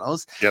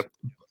channels. Yep.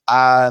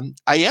 I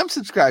am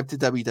subscribed to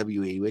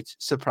WWE, which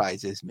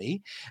surprises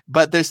me,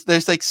 but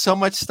there's like so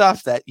much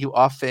stuff that you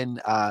often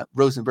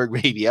Rosenberg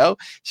Radio,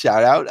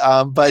 shout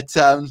out, but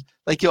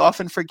like you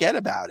often forget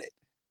about it.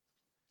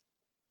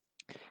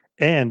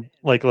 And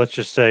like, let's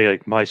just say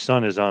like my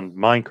son is on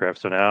Minecraft.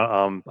 So now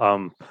I'm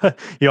on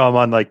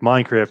like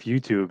Minecraft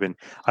YouTube, and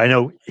I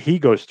know he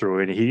goes through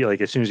it, and he like,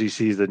 as soon as he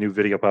sees the new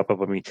video pop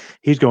up, I mean,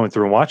 he's going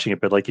through and watching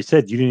it. But like you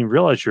said, you didn't even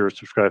realize you're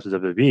subscribed to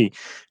WWE.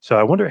 So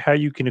I wonder how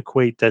you can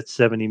equate that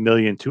 70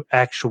 million to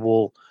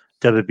actual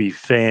WWE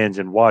fans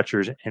and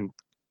watchers, and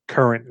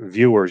current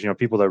viewers,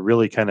 people that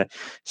really kind of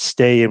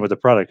stay in with the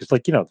product. It's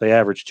like, they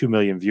average 2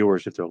 million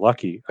viewers if they're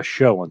lucky, a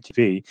show on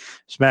TV.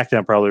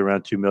 SmackDown probably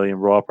around 2 million,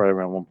 Raw probably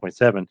around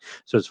 1.7.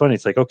 So it's funny.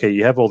 It's like, okay,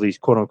 you have all these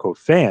quote unquote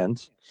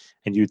fans,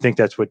 and you think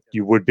that's what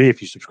you would be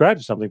if you subscribe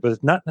to something, but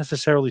it's not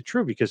necessarily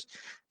true because,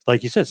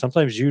 like you said,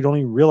 sometimes you don't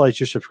even realize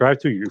you're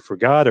subscribed to, you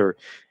forgot, or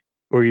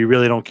you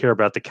really don't care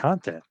about the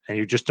content and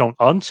you just don't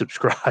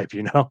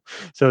unsubscribe.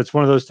 So it's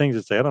one of those things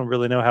that I don't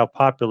really know how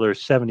popular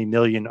 70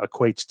 million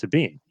equates to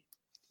being.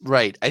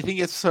 Right. I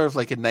think it's sort of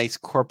like a nice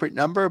corporate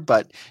number,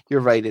 but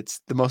you're right. It's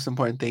the most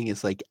important thing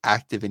is like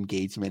active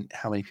engagement.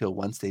 How many people,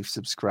 once they've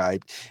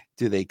subscribed,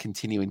 do they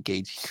continue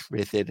engaging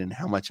with it, and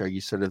how much are you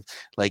sort of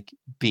like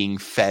being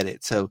fed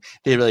it? So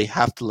they really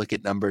have to look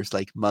at numbers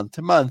like month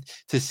to month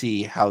to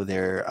see how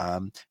they're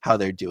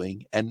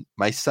doing. And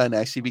my son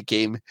actually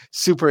became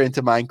super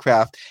into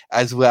Minecraft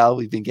as well.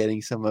 We've been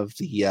getting some of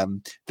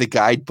the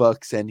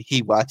guidebooks, and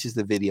he watches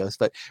the videos,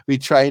 but we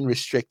try and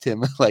restrict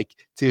him like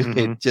to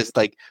it just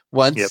like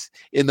once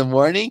in the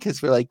morning,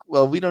 because we're like,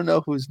 well, we don't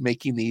know who's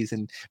making these,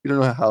 and we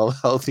don't know how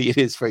healthy it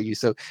is for you.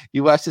 So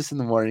you watch this in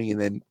the morning, and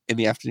then in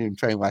the afternoon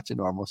try and watch a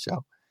normal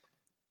show.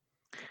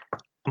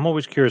 I'm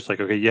always curious,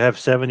 like, okay, you have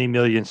 70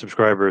 million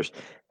subscribers.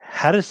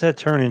 How does that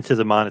turn into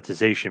the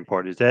monetization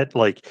part? Is that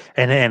like,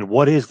 and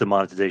what is the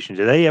monetization?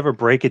 Do they ever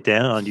break it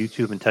down on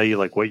YouTube and tell you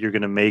like what you're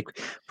going to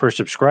make per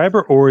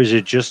subscriber, or is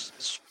it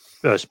just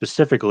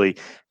specifically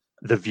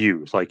the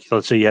views? Like,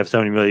 let's say you have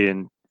 70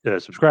 million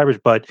subscribers,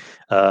 but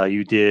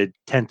you did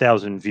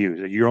 10,000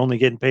 views. You're only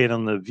getting paid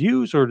on the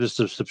views, or does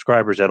the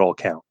subscribers at all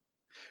count?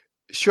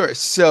 Sure.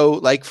 So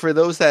like for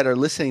those that are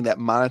listening that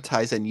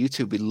monetize on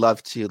YouTube, we'd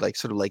love to like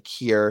sort of like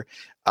hear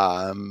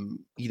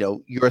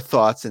your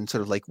thoughts and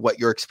sort of like what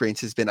your experience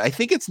has been. I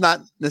think it's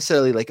not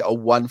necessarily like a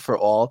one for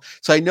all.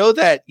 So I know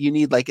that you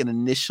need like an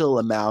initial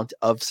amount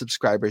of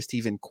subscribers to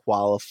even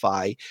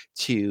qualify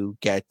to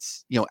get,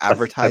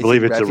 advertising. I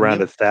believe it's revenue. around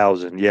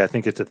 1,000. Yeah, I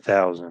think it's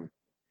 1,000.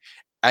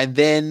 And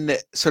then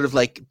sort of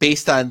like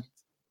based on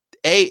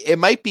it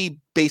might be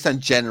based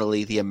on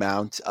generally the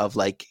amount of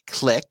like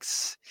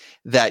clicks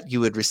that you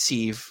would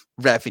receive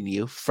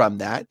revenue from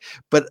that.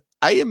 But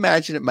I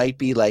imagine it might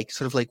be like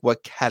sort of like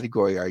what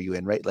category are you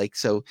in, right? Like,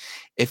 so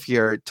if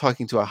you're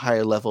talking to a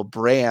higher level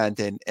brand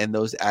and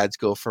those ads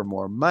go for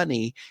more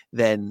money,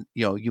 then,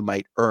 you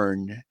might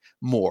earn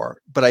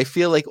more. But I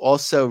feel like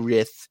also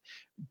with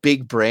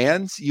big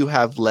brands, you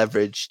have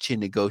leverage to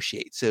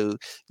negotiate. So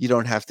you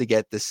don't have to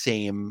get the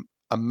same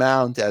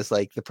amount as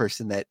like the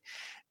person that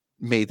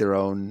made their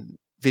own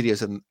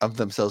videos of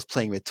themselves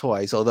playing with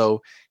toys.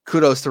 Although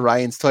kudos to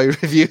Ryan's Toy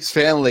Reviews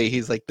family.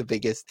 He's like the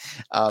biggest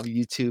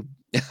YouTube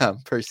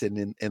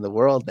person in the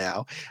world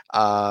now.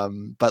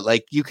 But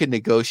like you can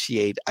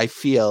negotiate, I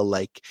feel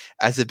like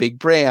as a big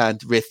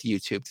brand with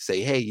YouTube to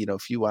say, hey,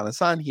 if you want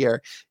us on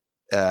here,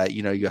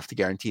 you have to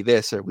guarantee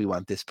this, or we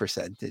want this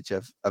percentage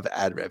of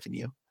ad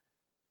revenue.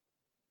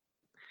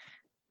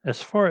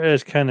 As far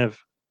as kind of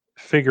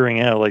figuring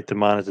out like the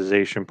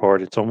monetization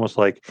part, it's almost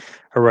like,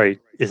 all right,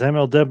 is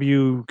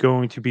MLW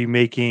going to be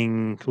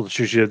making, let's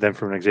just use them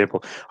for an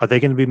example, are they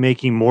going to be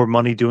making more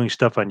money doing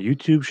stuff on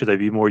YouTube? Should they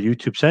be more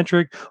YouTube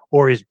centric,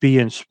 or is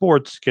beIN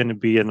Sports going to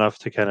be enough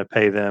to kind of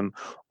pay them,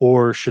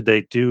 or should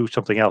they do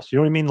something else? You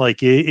know what I mean?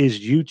 Like, is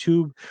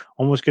YouTube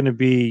almost going to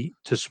be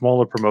to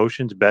smaller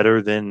promotions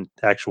better than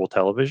actual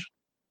television?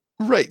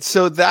 Right.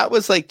 So that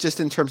was like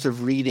just in terms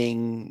of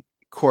reading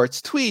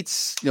Court's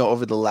tweets,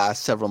 over the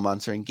last several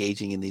months, are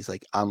engaging in these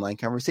like online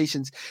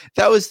conversations.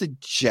 That was the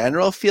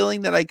general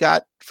feeling that I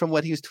got from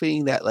what he was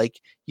tweeting, that like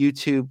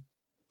YouTube,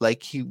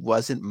 like he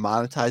wasn't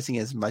monetizing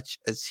as much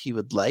as he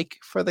would like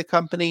for the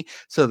company.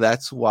 So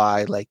that's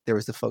why like there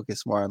was the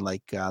focus more on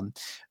like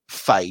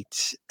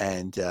Fight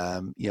and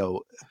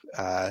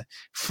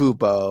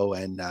Fubo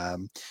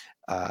and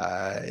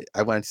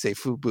I wanted to say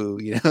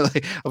Fubu,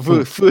 like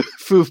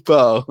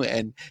Fubo,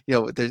 and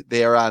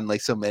they are on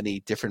like so many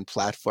different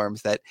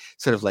platforms that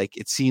sort of like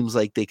it seems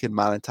like they could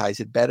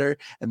monetize it better,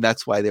 and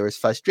that's why there was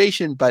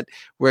frustration. But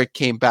where it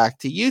came back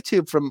to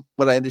YouTube, from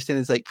what I understand,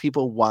 is like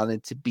people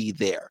wanted to be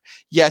there.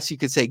 Yes, you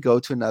could say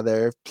go to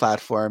another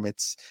platform;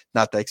 it's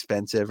not that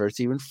expensive, or it's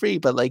even free.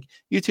 But like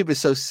YouTube is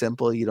so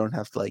simple; you don't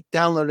have to like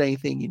download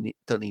anything. You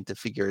don't need to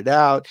figure it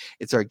out.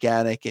 It's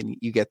organic, and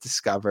you get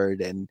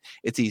discovered, and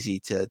it's easy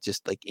to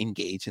just like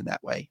engage in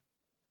that way.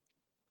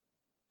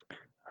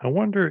 I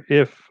wonder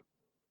if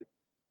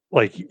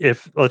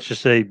let's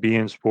just say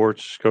beIN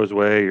Sports goes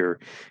away, or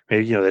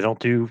maybe they don't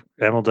do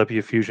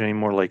MLW Fusion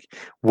anymore, like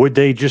would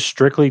they just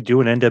strictly do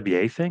an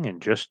NWA thing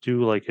and just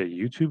do like a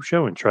YouTube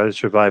show and try to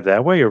survive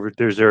that way, or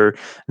is there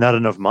not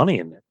enough money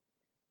in it?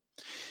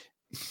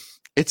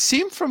 It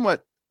seemed from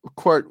what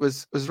Court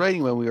was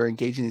writing when we were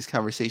engaging in these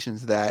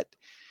conversations that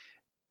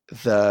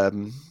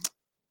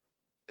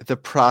the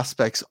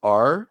prospects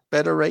are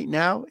better right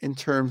now in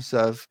terms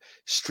of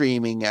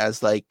streaming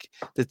as like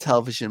the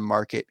television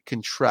market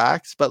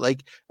contracts, but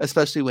like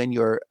especially when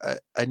you're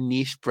a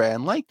niche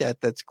brand like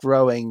that that's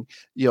growing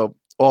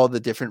all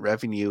the different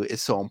revenue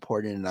is so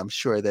important, and I'm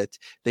sure that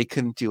they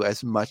couldn't do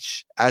as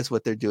much as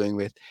what they're doing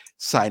with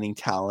signing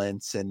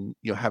talents and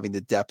having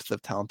the depth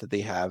of talent that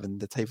they have and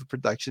the type of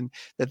production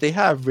that they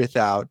have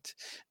without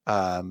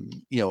a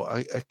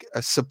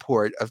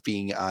support of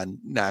being on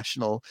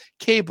national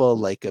cable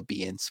like a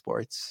beIN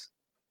Sports.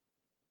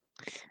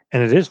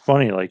 And it is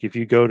funny, like if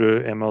you go to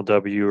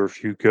MLW or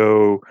if you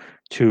go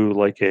to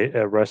like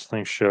a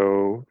wrestling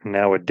show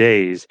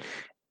nowadays,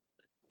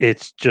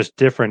 it's just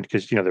different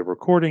because they're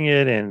recording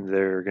it and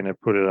they're going to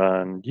put it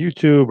on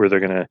YouTube or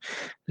they're going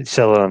to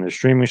sell it on their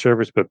streaming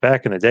service. But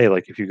back in the day,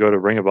 like if you go to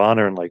Ring of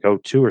Honor in like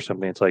 02 or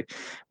something, it's like,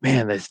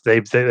 man,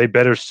 they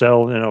better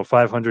sell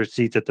 500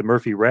 seats at the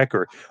Murphy Rec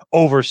or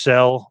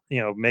oversell,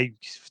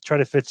 try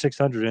to fit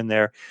 600 in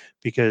there,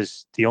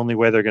 because the only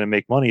way they're going to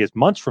make money is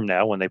months from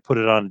now when they put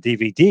it on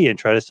DVD and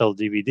try to sell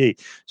DVD.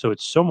 So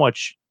it's so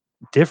much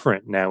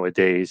different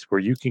nowadays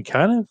where you can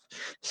kind of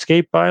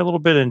skate by a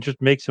little bit and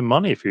just make some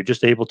money if you're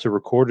just able to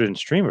record it and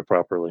stream it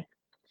properly.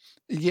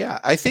 Yeah,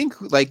 I think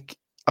like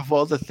of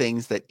all the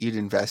things that you'd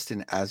invest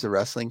in as a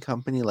wrestling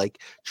company,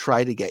 like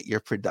try to get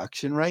your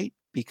production right,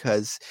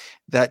 because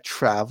that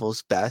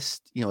travels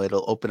best.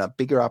 It'll open up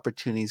bigger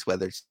opportunities,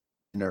 whether it's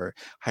or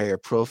higher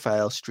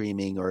profile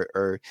streaming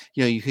or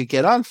you could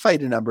get on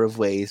Fight a number of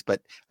ways, but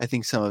I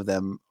think some of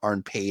them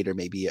aren't paid or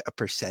maybe a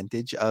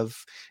percentage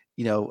of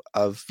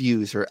of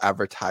views or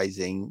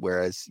advertising,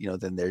 whereas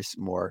then there's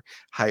more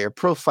higher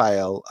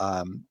profile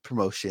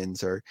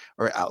promotions or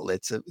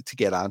outlets to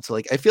get on. So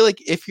like I feel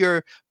like if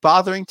you're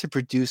bothering to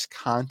produce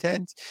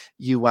content,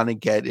 you want to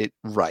get it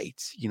right.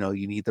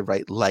 You need the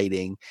right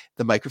lighting.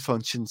 The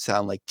microphone shouldn't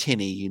sound like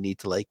tinny. You need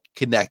to like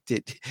connect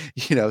it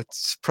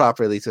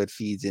properly so it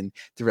feeds in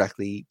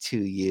directly to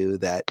you,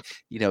 that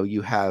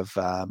you have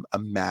a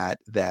mat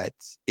that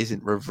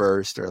isn't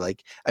reversed, or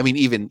like, I mean,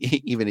 even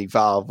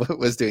Evolve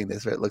was doing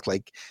this where it looked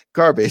like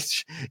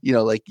garbage.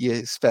 Like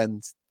you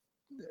spend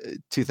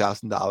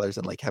 $2,000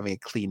 on like having a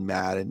clean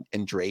mat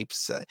and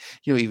drapes.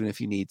 Even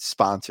if you need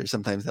sponsors,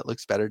 sometimes that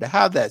looks better to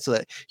have that, so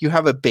that you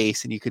have a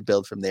base and you could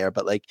build from there.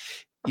 But like,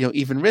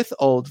 even with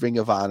old Ring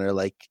of Honor,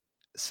 like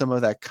some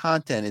of that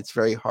content, it's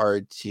very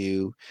hard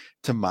to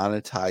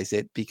monetize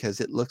it, because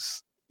it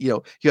looks, you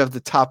have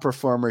the top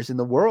performers in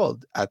the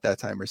world at that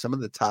time, or some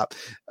of the top,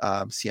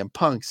 CM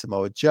Punk,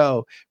 Samoa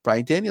Joe,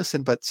 Bryan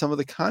Danielson, but some of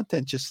the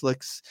content just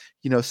looks,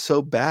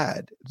 so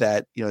bad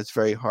that, it's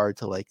very hard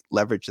to like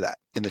leverage that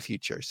in the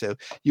future. So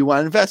you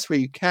want to invest where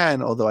you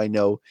can, although I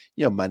know,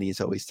 money is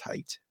always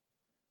tight.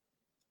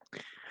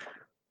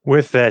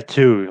 With that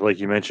too, like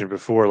you mentioned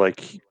before,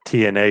 like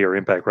TNA or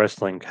Impact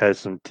Wrestling has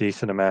some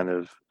decent amount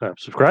of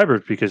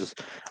subscribers because,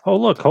 oh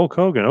look, Hulk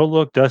Hogan, oh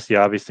look, Dusty,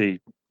 obviously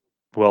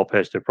well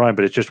past their prime,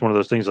 but it's just one of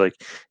those things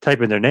like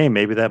type in their name,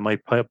 maybe that might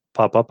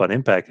pop up on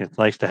Impact. And it's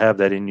nice to have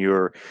that in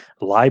your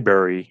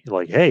library.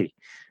 Like, hey,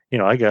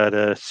 I got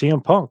a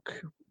CM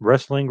Punk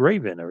wrestling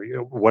Raven or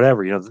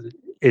whatever.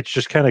 It's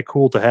just kind of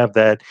cool to have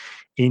that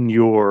in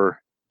your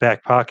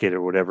back pocket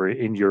or whatever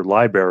in your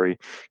library,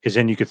 because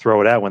then you could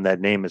throw it out when that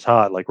name is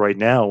hot. Like right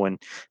now, when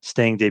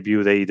Sting debuted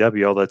with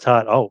AEW, all that's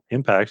hot. Oh,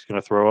 Impact's going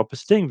to throw up a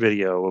Sting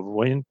video of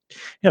when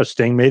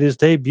Sting made his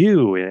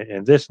debut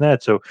and this and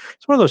that. So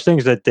it's one of those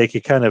things that they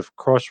could kind of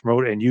cross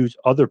promote and use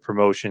other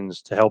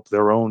promotions to help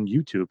their own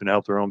YouTube and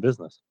help their own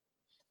business.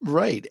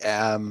 Right.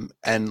 And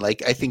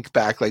like I think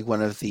back, like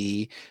one of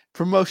the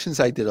promotions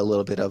I did a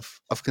little bit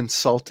of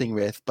consulting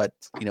with, but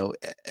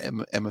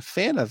am a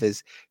fan of,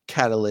 is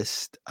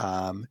Catalyst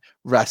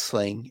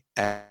Wrestling.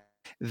 And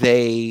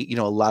they,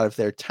 a lot of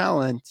their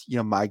talent,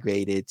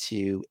 migrated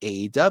to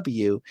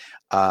AEW,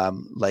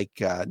 like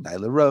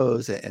Nyla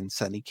Rose and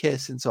Sunny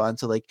Kiss and so on.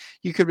 So like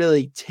you could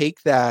really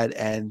take that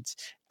and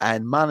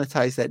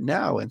monetize that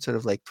now and sort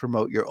of like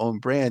promote your own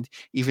brand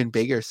even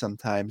bigger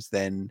sometimes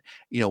than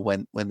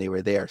when they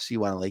were there. So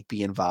you want to like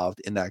be involved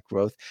in that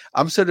growth.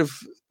 I'm sort of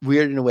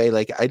weird in a way,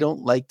 like I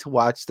don't like to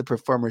watch the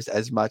performers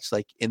as much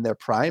like in their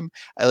prime.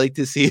 I like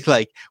to see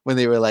like when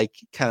they were like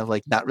kind of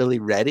like not really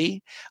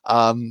ready.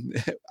 I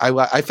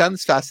found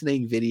this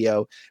fascinating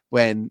video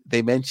when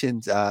they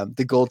mentioned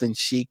the Golden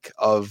Sheik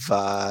of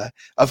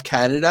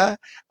Canada,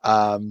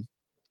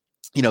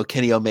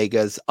 Kenny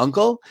Omega's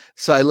uncle.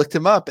 So I looked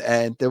him up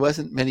and there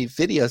wasn't many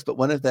videos, but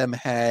one of them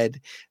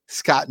had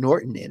Scott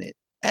Norton in it.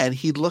 And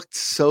he looked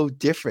so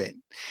different.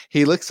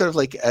 He looked sort of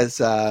like as,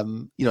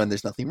 and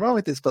there's nothing wrong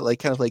with this, but like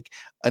kind of like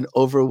an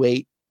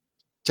overweight,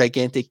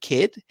 gigantic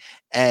kid.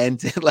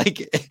 And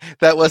like,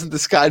 that wasn't the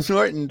Scott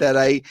Norton that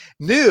I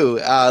knew,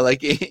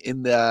 like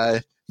in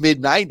the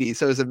mid 90s.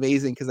 So it was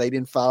amazing because I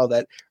didn't follow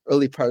that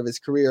early part of his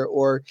career.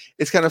 Or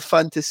it's kind of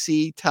fun to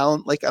see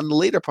talent like on the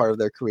later part of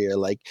their career,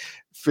 like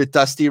for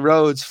Dusty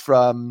Rhodes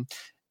from,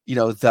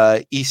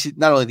 the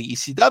not only the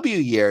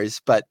ECW years,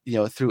 but,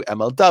 through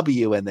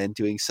MLW, and then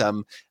doing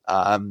some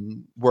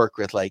work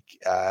with like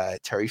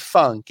Terry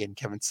Funk and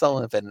Kevin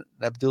Sullivan and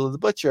Abdullah the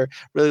Butcher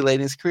really late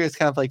in his career. It's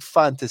kind of like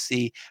fun to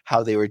see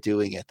how they were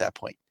doing at that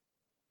point.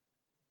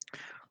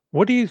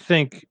 What do you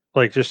think,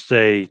 like just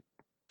say,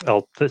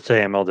 I'll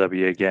say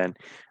MLW again,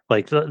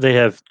 Like they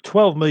have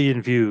 12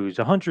 million views,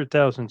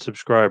 100,000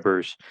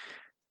 subscribers.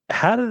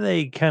 How do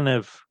they kind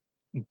of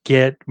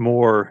get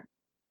more,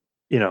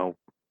 you know,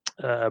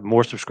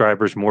 more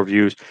subscribers, more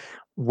views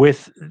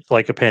with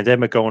like a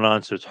pandemic going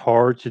on? So it's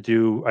hard to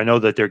do. I know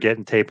that they're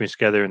getting tapings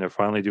together and they're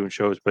finally doing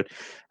shows, but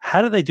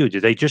how do they do? Do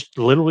they just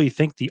literally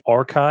think the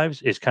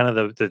archives is kind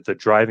of the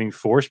driving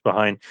force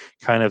behind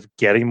kind of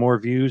getting more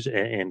views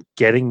and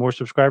getting more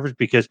subscribers?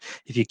 Because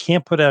if you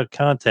can't put out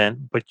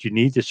content, but you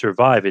need to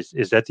survive,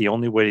 is that the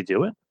only way to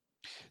do it?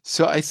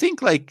 So I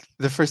think like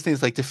the first thing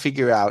is like to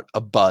figure out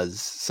a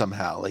buzz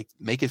somehow, like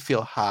make it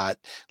feel hot.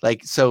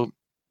 Like so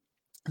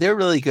they're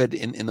really good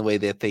in the way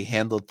that they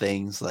handled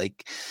things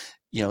like,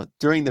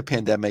 during the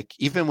pandemic,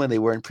 even when they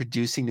weren't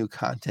producing new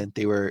content,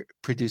 they were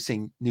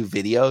producing new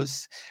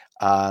videos.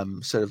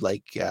 Sort of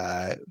like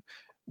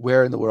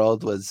where in the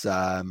world was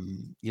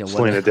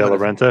Selena De La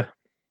Renta.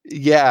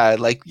 Yeah,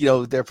 like,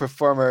 they're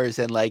performers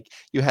and like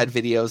you had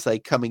videos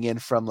like coming in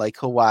from like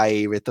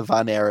Hawaii with the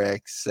Von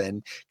Erichs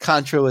and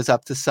Contra was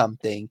up to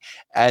something.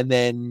 And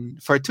then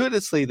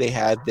fortuitously they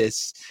had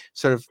this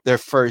sort of their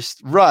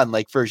first run,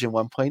 like version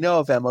 1.0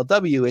 of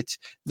MLW, which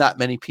not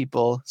many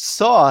people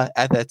saw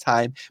at that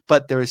time,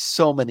 but there was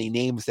so many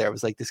names there. It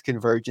was like this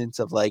convergence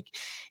of like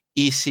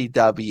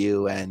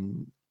ECW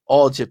and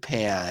All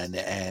Japan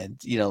and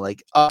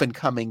like up and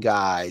coming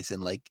guys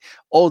and like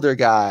older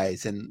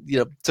guys and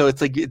so it's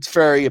like it's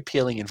very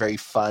appealing and very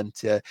fun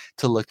to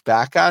look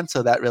back on.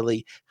 So that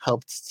really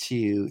helped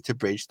to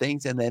bridge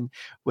things. And then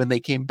when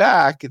they came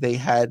back, they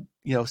had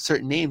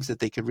certain names that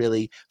they could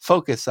really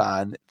focus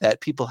on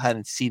that people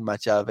hadn't seen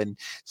much of and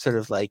sort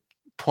of like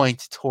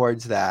point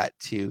towards that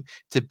to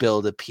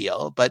build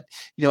appeal. But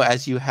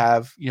as you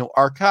have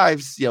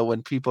archives,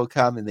 when people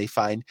come and they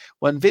find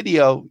one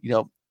video,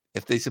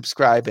 if they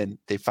subscribe and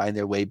they find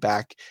their way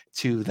back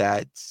to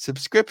that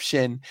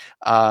subscription,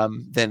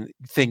 then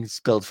things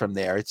build from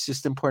there. It's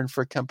just important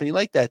for a company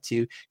like that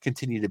to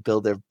continue to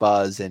build their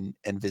buzz and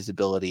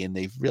visibility. And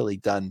they've really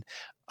done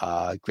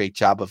a great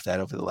job of that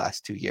over the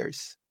last 2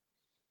 years.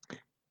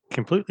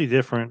 Completely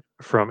different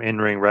from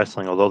in-ring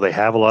wrestling, although they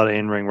have a lot of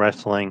in-ring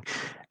wrestling.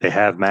 They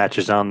have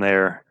matches on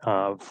there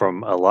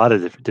from a lot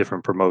of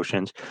different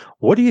promotions.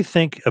 What do you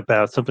think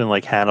about something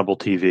like Hannibal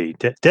TV?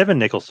 Devin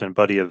Nicholson,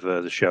 buddy of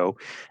the show,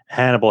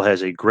 Hannibal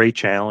has a great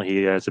channel.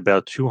 He has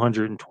about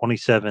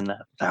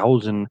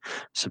 227,000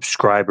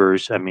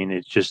 subscribers. I mean,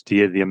 it's just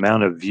the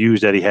amount of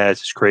views that he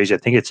has is crazy. I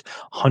think it's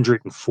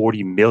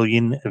 140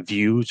 million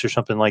views or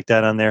something like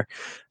that on there.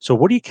 So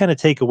what do you kind of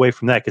take away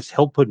from that? Because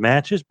he'll put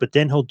matches, but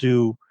then he'll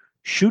do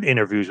shoot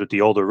interviews with the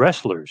older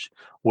wrestlers,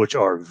 which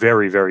are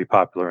very, very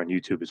popular on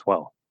YouTube as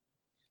well.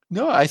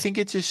 No, I think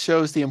it just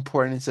shows the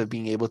importance of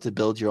being able to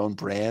build your own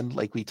brand,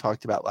 like we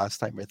talked about last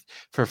time with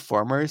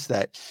performers,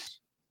 that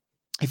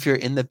if you're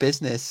in the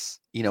business,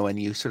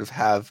 and you sort of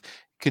have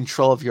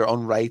control of your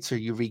own rights or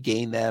you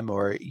regain them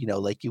or,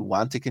 like you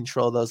want to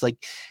control those,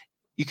 like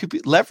you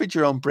could leverage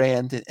your own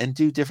brand and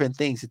do different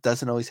things. It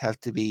doesn't always have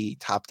to be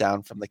top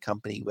down from the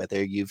company,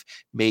 whether you've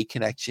made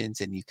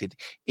connections and you could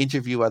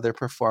interview other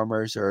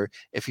performers, or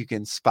if you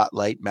can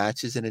spotlight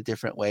matches in a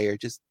different way or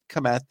just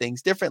come at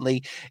things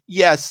differently.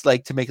 Yes,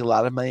 like to make a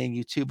lot of money on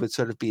YouTube would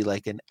sort of be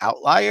like an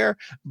outlier,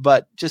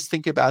 but just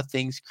think about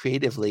things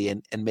creatively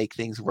and make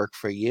things work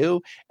for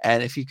you.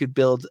 And if you could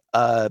build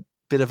a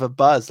bit of a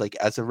buzz like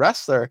as a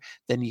wrestler,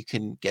 then you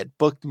can get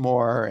booked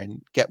more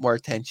and get more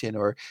attention,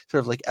 or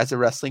sort of like as a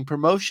wrestling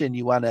promotion,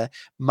 you want to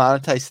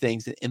monetize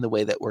things in the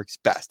way that works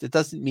best. It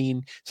doesn't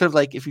mean sort of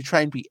like if you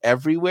try and be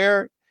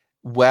everywhere,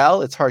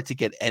 well, it's hard to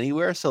get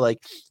anywhere. So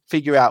like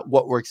figure out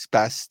what works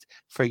best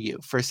for you.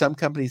 For some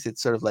companies,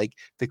 it's sort of like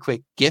the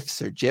quick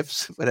GIFs or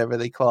GIFs, whatever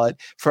they call it.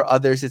 For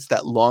others, it's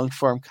that long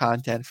form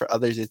content. For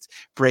others, it's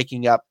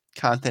breaking up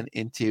content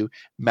into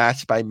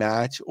match by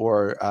match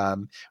or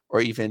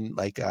even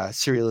like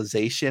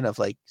serialization of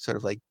like sort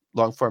of like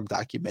long form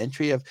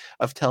documentary of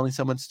telling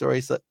someone's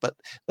stories, but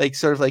like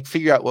sort of like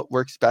figure out what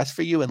works best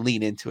for you and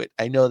lean into it.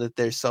 I know that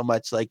there's so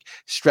much like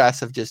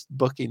stress of just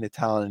booking the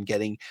talent and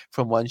getting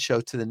from one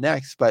show to the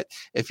next, but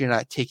if you're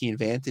not taking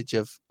advantage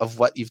of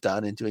what you've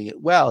done and doing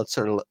it well, it's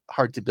sort of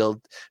hard to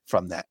build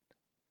from that.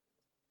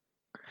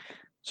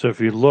 So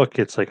if you look,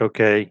 it's like,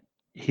 okay,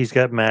 he's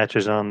got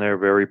matches on there,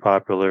 very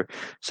popular.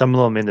 Some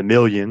of them in the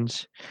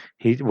millions.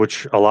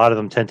 Which a lot of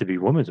them tend to be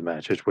women's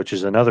matches, which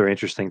is another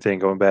interesting thing.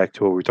 Going back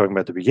to what we were talking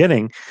about at the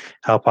beginning,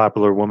 how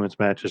popular women's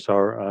matches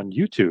are on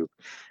YouTube.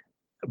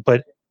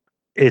 But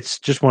it's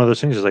just one of those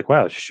things. It's like,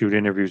 wow, shoot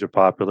interviews are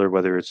popular.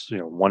 Whether it's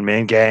one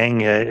man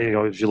gang,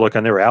 if you look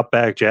on there,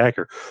 Outback Jack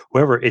or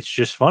whoever, it's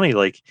just funny.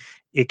 Like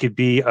it could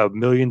be a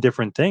million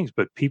different things,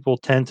 but people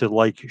tend to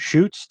like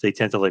shoots. They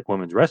tend to like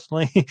women's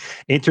wrestling,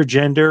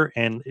 intergender.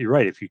 And you're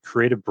right. If you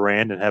create a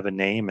brand and have a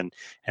name and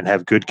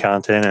have good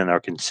content and are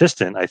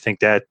consistent, I think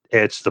that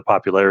adds to the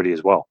popularity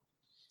as well.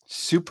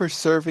 Super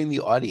serving the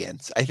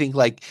audience. I think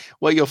like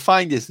what you'll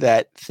find is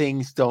that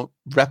things don't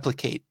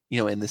replicate,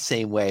 in the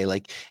same way.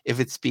 Like if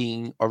it's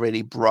being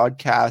already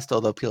broadcast,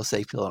 although people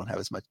say people don't have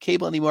as much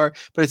cable anymore,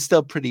 but it's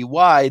still pretty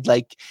wide.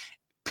 Like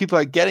people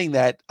are getting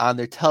that on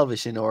their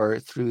television or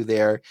through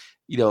their,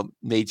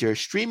 major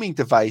streaming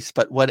device.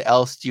 But what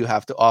else do you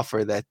have to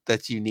offer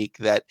that's unique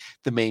that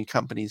the main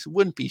companies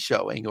wouldn't be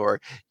showing, or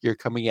you're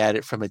coming at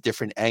it from a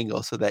different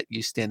angle so that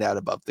you stand out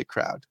above the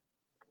crowd?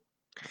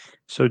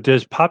 So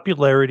does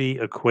popularity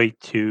equate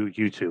to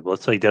YouTube?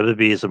 Let's say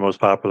WWE is the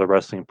most popular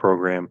wrestling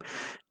program.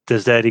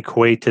 Does that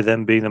equate to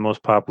them being the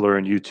most popular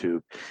on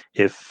YouTube?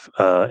 If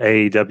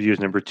AEW is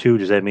number two,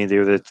 does that mean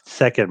they're the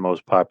second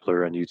most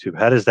popular on YouTube?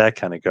 How does that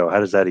kind of go? How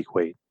does that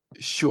equate?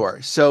 Sure.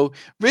 So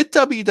with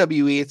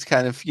WWE, it's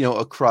kind of,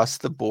 across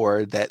the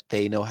board that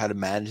they know how to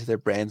manage their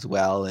brands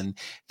well, and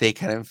they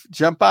kind of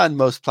jump on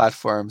most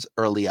platforms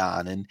early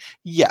on. And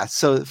yeah,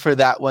 so for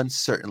that one,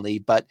 certainly.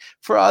 But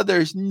for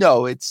others,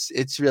 no, it's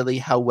really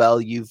how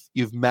well you've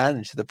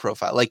managed the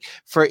profile. Like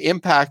for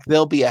Impact,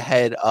 they'll be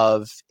ahead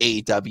of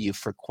AEW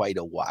for quite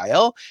a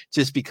while,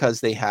 just because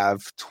they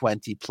have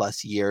 20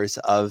 plus years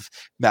of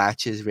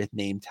matches with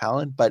name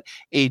talent. But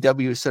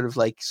AEW is sort of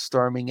like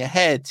storming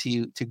ahead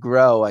to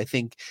grow. I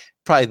think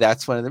probably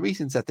that's one of the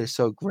reasons that they're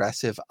so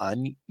aggressive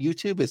on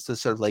YouTube, is to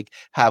sort of like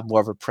have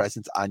more of a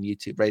presence on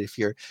YouTube, right? If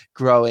you're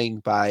growing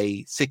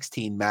by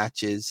 16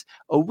 matches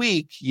a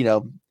week,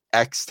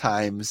 X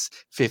times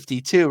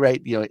 52,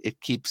 right? It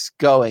keeps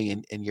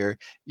going, and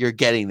you're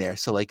getting there.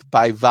 So like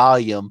by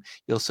volume,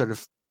 you'll sort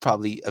of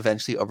probably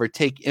eventually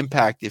overtake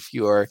Impact if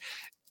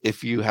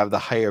you have the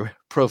higher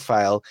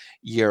profile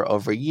year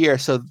over year.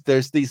 So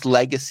there's these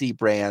legacy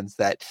brands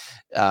that,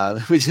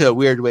 which is a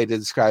weird way to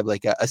describe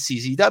like a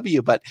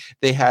CZW, but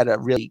they had a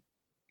really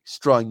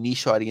strong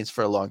niche audience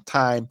for a long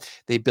time.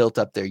 They built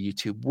up their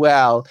YouTube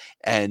well,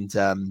 and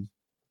they'll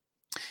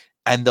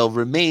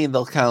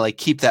kind of like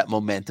keep that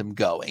momentum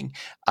going.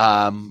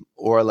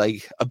 Or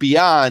like a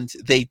Beyond,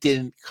 they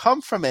didn't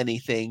come from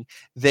anything.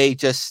 They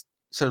just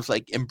sort of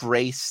like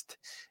embraced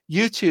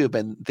YouTube,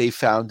 and they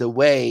found a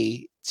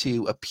way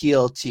to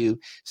appeal to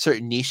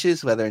certain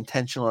niches, whether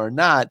intentional or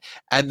not.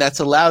 And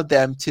that's allowed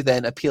them to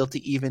then appeal to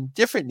even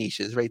different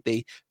niches, right?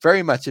 They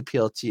very much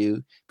appeal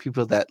to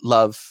people that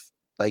love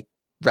like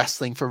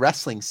wrestling for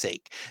wrestling's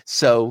sake.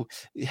 So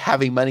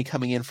having money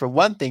coming in for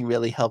one thing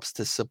really helps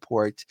to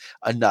support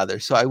another.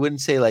 So I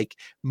wouldn't say like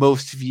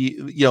most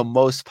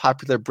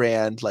popular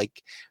brand,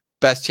 like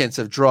best chance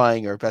of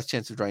drawing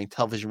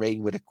television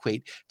rating would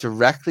equate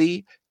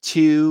directly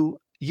to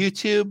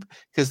YouTube,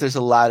 because there's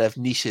a lot of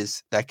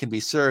niches that can be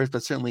served,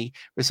 but certainly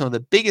for some of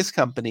the biggest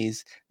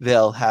companies,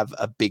 they'll have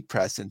a big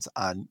presence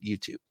on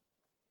YouTube.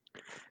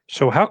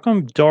 So how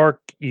come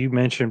Dark, you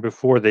mentioned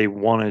before, they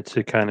wanted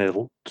to kind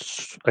of,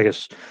 I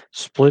guess,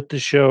 split the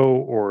show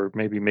or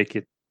maybe make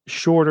it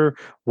shorter?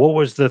 What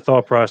was the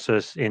thought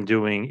process in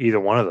doing either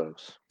one of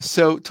those?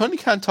 So Tony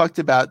Khan talked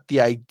about the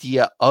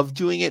idea of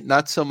doing it,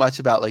 not so much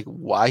about like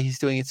why he's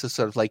doing it. So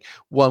sort of like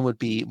one would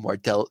be more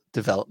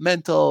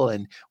developmental,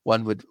 and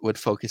one would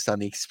focus on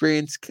the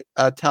experience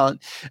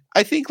talent.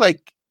 I think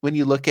like when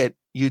you look at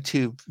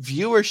YouTube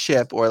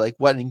viewership or like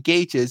what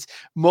engages,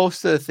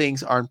 most of the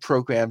things aren't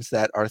programs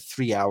that are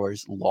 3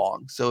 hours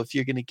long. So if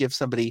you're going to give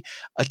somebody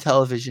a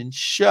television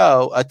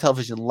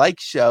like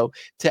show,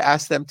 to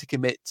ask them to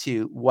commit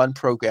to one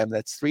program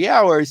that's 3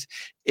 hours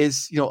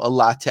is, a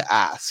lot to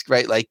ask,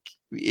 right? Like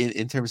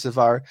in terms of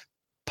our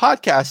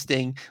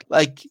podcasting,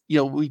 like,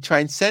 we try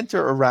and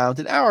center around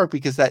an hour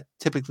because that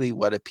typically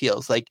what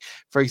appeals. Like,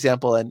 for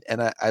example, and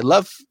I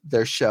love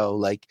their show,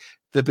 like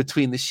the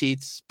Between the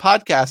Sheets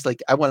podcast.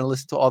 Like I want to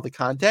listen to all the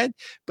content,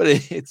 but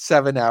it's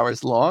 7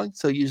 hours long.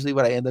 So usually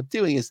what I end up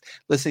doing is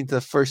listening to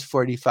the first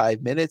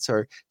 45 minutes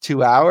or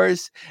 2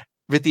 hours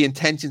with the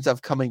intentions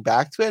of coming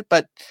back to it.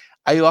 But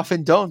I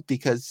often don't,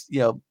 because,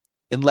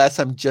 unless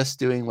I'm just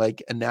doing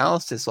like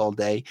analysis all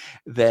day,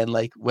 then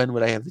like when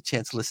would I have the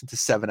chance to listen to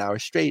 7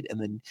 hours straight? And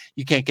then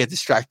you can't get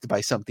distracted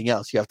by something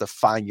else. You have to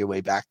find your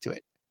way back to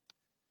it.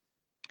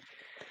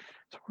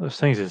 It's one of those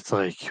things. It's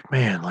like,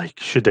 man, like,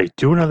 should they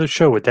do another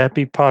show? Would that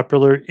be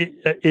popular?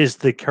 Is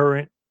the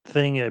current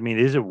thing? I mean,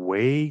 is it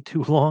way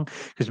too long?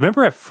 Because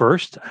remember at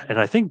first, and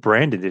I think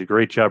Brandon did a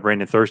great job.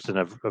 Brandon Thurston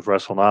of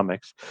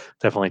WrestleNomics,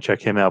 definitely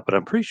check him out. But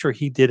I'm pretty sure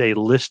he did a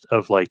list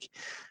of like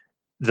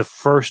the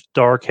first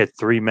Dark had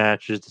 3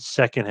 matches, the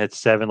second had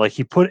 7. Like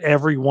he put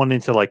everyone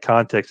into like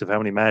context of how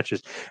many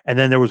matches, and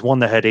then there was one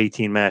that had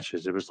 18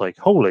 matches. It was like,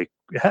 holy,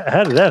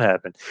 how did that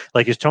happen?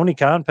 Like, is Tony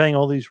Khan paying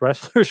all these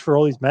wrestlers for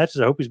all these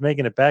matches? I hope he's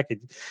making it back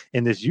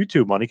in this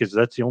YouTube money, because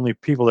that's the only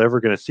people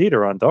ever going to see it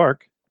are on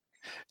Dark.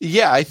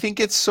 Yeah, I think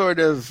it's sort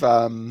of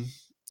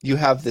you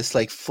have this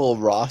like full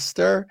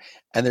roster,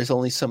 and there's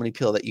only so many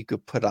people that you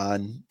could put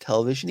on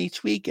television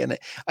each week, and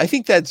I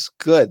think that's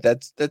good.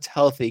 That's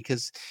healthy,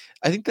 because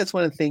I think that's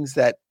one of the things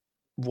that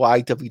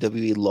why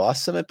WWE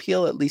lost some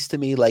appeal, at least to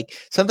me. Like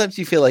sometimes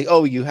you feel like,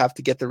 oh, you have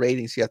to get the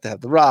ratings, you have to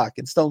have The Rock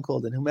and Stone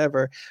Cold and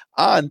whomever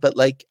on, but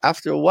like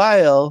after a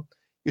while,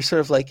 you're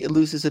sort of like it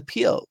loses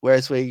appeal.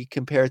 Whereas where you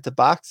compare it to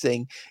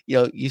boxing,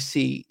 you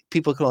see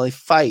people can only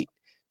fight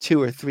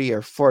 2 or 3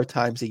 or 4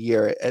 times a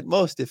year at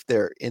most if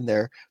they're in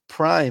their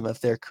prime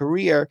of their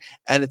career,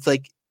 and it's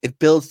like it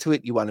builds to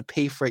it. You want to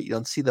pay for it. You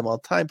don't see them all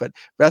the time, but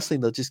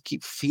wrestling, they'll just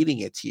keep feeding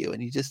it to you,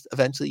 and you just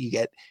eventually you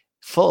get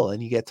full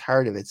and you get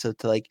tired of it. So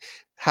to like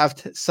have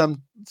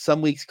some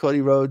weeks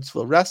Cody Rhodes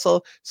will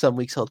wrestle, some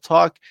weeks he'll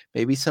talk,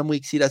 maybe some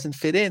weeks he doesn't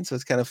fit in. So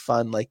it's kind of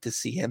fun like to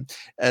see him.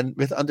 And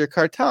with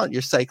undercard talent,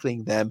 you're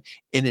cycling them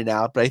in and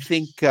out. But I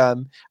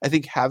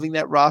think having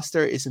that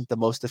roster isn't the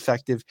most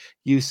effective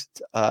use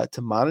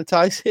to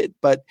monetize it,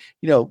 but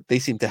they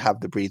seem to have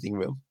the breathing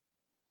room.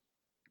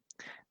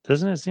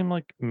 Doesn't it seem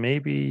like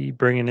maybe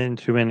bringing in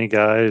too many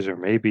guys, or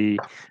maybe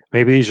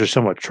these are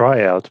somewhat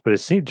tryouts, but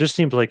it just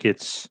seems like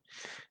it's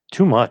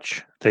too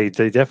much. They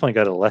definitely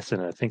got to lessen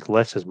it. I think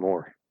less is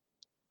more.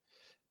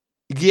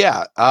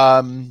 Yeah.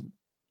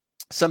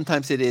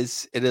 Sometimes it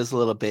is a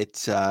little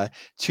bit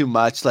too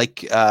much.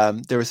 Like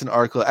there was an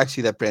article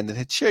actually that Brandon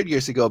had shared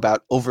years ago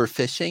about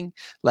overfishing.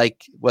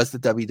 Like, was the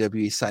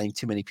WWE signing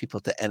too many people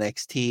to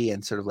NXT,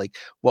 and sort of like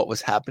what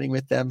was happening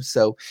with them?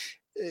 So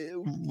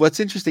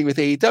what's interesting with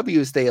AEW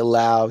is they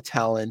allow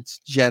talent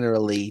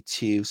generally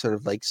to sort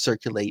of like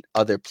circulate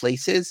other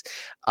places.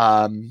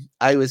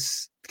 I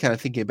was kind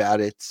of thinking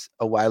about it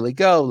a while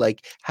ago,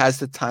 like, has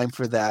the time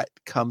for that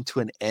come to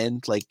an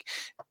end? Like,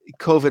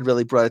 COVID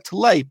really brought it to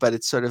light, but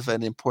it's sort of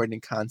an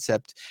important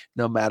concept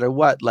no matter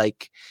what.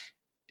 Like,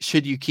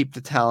 should you keep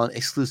the talent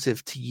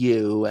exclusive to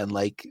you, and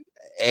like,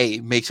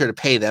 make sure to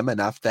pay them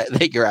enough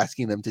that you're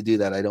asking them to do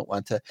that? I don't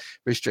want to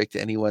restrict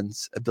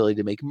anyone's ability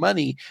to make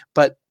money,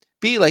 but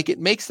B, like, it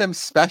makes them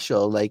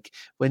special. Like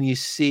when you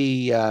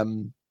see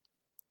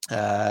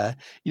the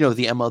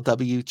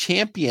MLW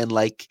champion,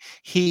 like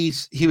he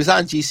was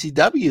on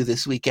GCW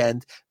this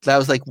weekend. That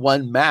was like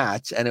one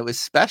match and it was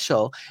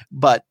special,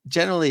 but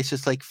generally it's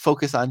just like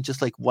focus on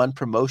just like one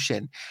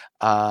promotion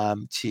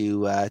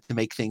to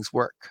make things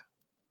work.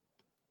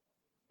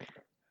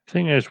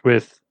 Thing is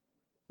with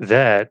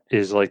that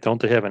is, like,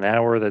 don't they have an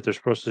hour that they're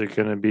supposed to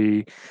going to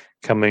be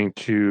coming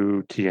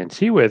to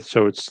TNT with?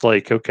 So it's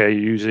like, okay,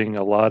 using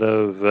a lot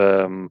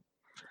of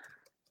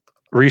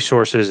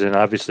resources, and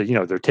obviously,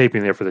 they're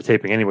taping there for the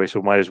taping anyway,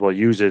 so might as well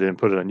use it and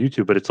put it on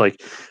YouTube. But it's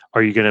like,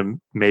 are you going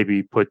to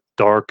maybe put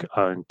Dark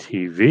on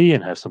TV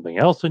and have something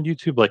else on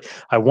YouTube? Like,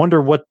 I wonder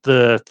what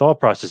the thought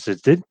process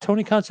is. Did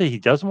Tony Khan say he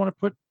doesn't want to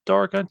put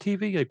Dark on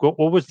TV? Like, what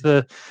was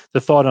the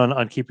thought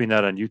on keeping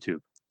that on YouTube?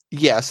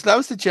 Yeah, so that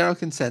was the general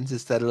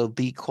consensus, that it'll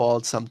be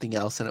called something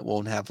else and it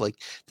won't have like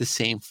the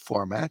same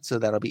format. So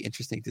that'll be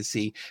interesting to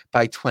see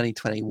by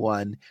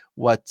 2021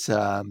 what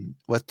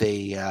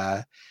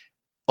they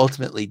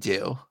ultimately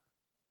do.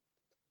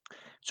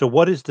 So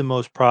what is the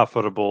most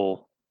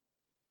profitable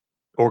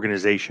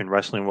organization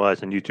wrestling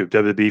wise on YouTube?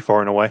 WWE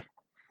far and away?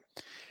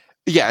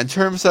 Yeah, in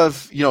terms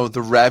of,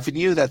 the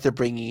revenue that they're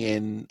bringing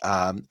in,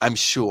 I'm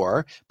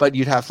sure, but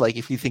you'd have, like,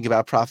 if you think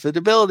about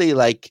profitability,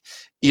 like,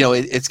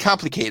 it's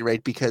complicated,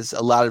 right? Because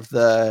a lot of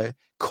the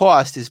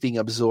cost is being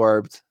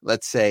absorbed,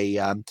 let's say,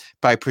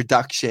 by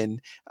production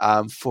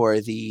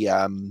for the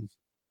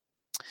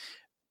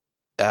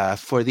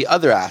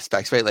other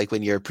aspects, right? Like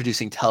when you're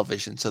producing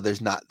television, so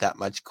there's not that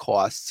much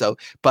cost. So,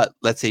 but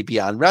let's say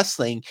beyond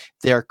wrestling,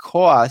 their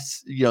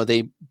costs,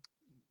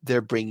 they're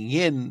bringing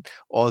in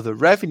all the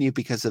revenue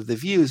because of the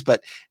views,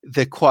 but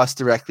the costs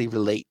directly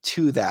relate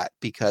to that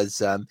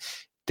because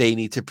they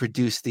need to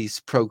produce these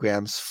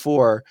programs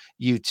for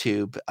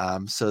YouTube,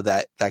 so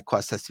that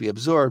cost has to be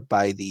absorbed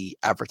by the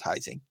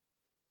advertising.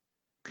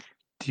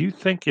 Do you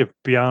think if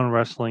Beyond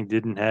Wrestling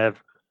didn't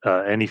have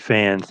any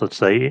fans, let's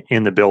say,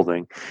 in the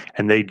building,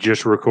 and they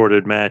just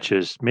recorded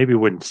matches, maybe it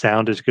wouldn't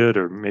sound as good,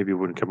 or maybe it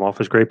wouldn't come off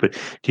as great? But do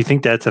you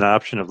think that's an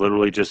option, of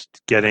literally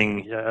just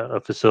getting a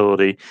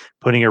facility,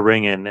 putting a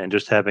ring in, and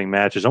just having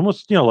matches,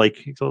 almost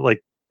like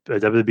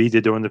WWE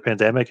did during the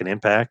pandemic, and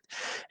Impact,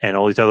 and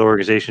all these other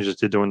organizations just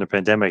did during the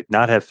pandemic,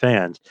 not have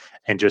fans,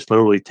 and just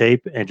literally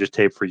tape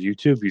for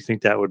YouTube? Do you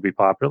think that would be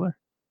popular?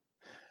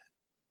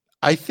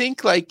 I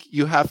think like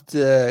you have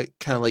to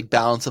kind of like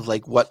balance of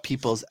like what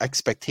people's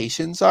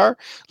expectations are.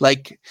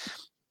 Like,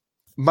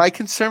 my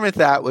concern with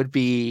that would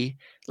be,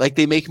 like,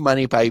 they make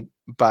money by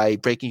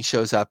breaking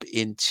shows up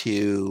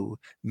into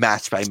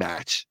match by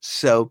match.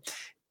 So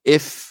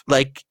if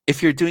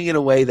you're doing it in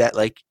a way that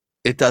like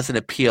it doesn't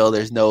appeal,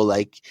 there's no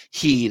like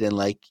heat, and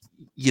like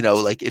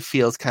like it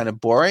feels kind of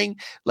boring,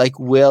 like,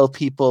 will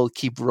people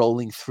keep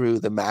rolling through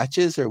the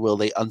matches, or will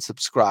they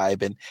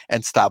unsubscribe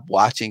and stop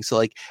watching? So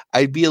like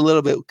I'd be a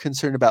little bit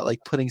concerned about like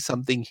putting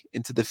something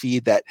into the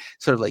feed that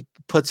sort of like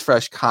puts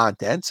fresh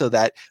content, so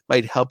that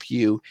might help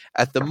you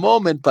at the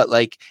moment, but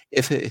like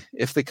if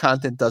the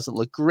content doesn't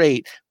look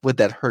great, would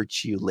that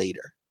hurt you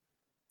later?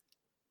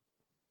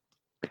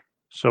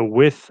 So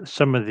with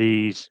some of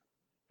these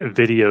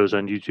videos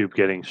on YouTube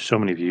getting so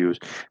many views,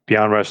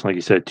 Beyond Wrestling, like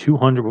you said,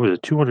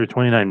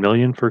 229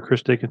 million for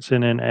Chris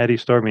Dickinson and Addie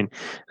Star. I mean,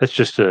 that's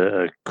just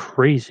a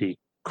crazy,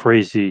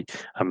 crazy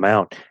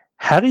amount.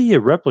 How do you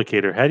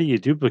replicate, or how do you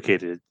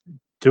duplicate it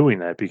doing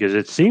that? Because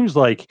it seems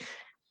like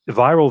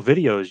viral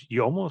videos,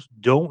 you almost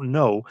don't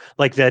know,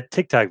 like that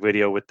TikTok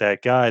video with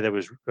that guy that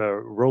was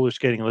roller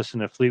skating,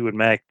 listening to Fleetwood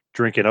Mac,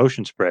 drinking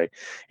ocean spray.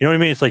 You know what I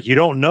mean? It's like you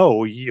don't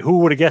know who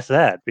would have guessed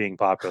that being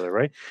popular,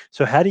 right?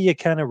 So how do you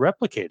kind of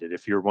replicate it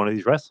if you're one of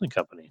these wrestling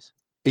companies?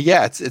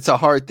 Yeah, it's a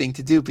hard thing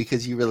to do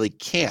because you really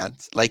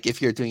can't. Like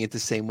if you're doing it the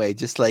same way,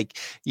 just like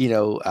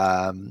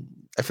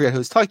I forget who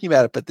was talking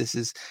about it, but this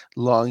is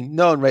long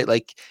known, right?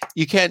 Like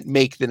you can't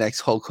make the next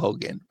Hulk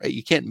Hogan, right?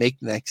 You can't make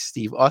the next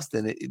Steve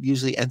Austin. It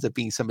usually ends up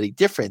being somebody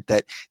different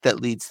that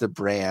leads the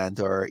brand,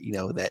 or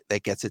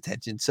that gets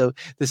attention. So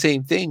the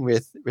same thing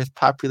with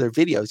popular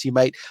videos. You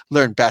might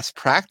learn best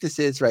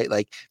practices, right?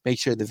 Like make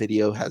sure the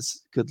video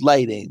has good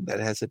lighting, that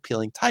it has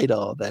appealing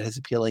title, that has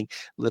appealing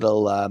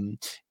little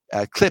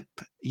clip,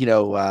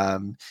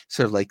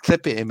 sort of like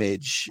clip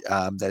image,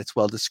 that it's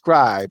well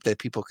described, that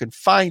people can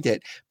find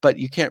it, but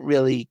you can't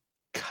really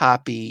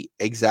copy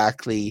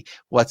exactly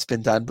what's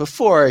been done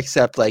before,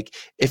 except like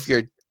if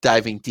you're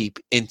diving deep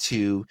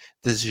into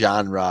this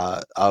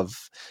genre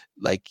of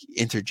like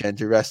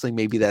intergender wrestling,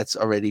 maybe that's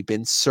already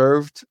been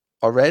served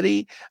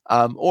already,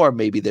 or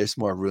maybe there's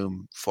more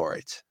room for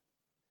it.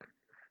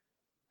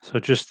 So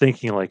just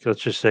thinking, like,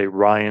 let's just say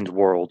Ryan's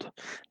World,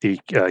 the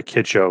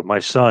kid show. My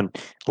son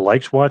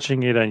likes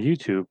watching it on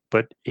YouTube,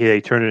 but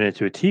they turn it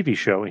into a TV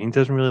show, and he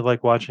doesn't really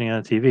like watching it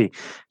on TV.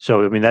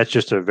 So I mean, that's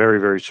just a very,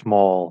 very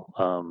small,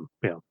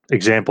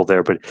 example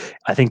there. But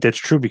I think that's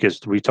true because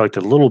we talked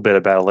a little bit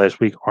about it last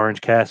week. Orange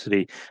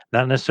Cassidy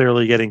not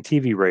necessarily getting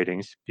TV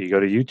ratings. You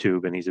go to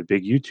YouTube, and he's a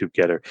big YouTube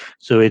getter.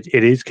 So it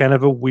is kind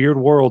of a weird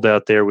world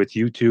out there with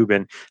YouTube,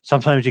 and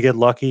sometimes you get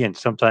lucky, and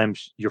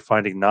sometimes you're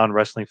finding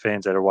non-wrestling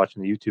fans that are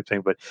watching the YouTube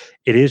thing. But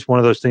it is one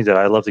of those things that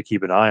I love to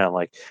keep an eye on.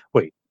 Like,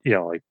 wait,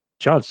 like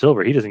John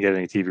Silver, he doesn't get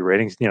any TV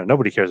ratings.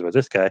 Nobody cares about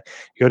this guy.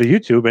 You go to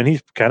YouTube, and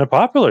he's kind of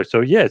popular.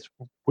 So yeah, it's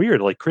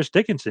weird. Like Chris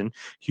Dickinson,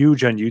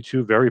 huge on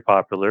YouTube, very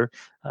popular,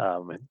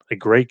 a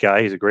great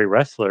guy. He's a great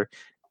wrestler.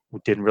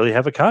 Didn't really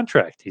have a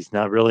contract. He's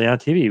not really on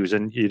TV. He was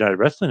in United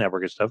Wrestling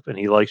Network and stuff, and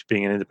he likes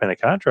being an independent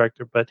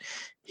contractor, but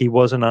he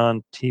wasn't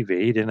on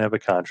TV. He didn't have a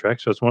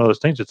contract. So it's one of those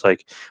things. It's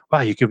like,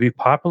 wow, you could be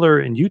popular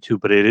in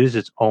YouTube, but it is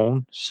its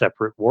own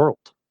separate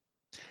world.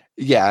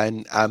 Yeah,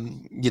 and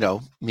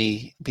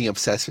me being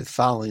obsessed with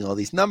following all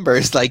these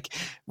numbers, like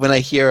when I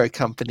hear a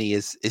company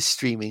is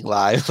streaming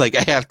live, like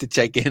I have to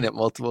check in at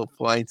multiple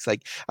points.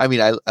 Like, I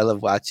mean, I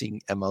love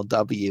watching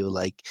MLW,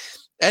 like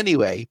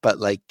anyway, but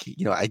like,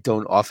 I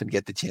don't often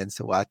get the chance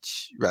to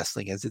watch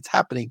wrestling as it's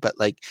happening, but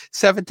like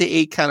 7 to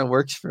 8 kind of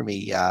works for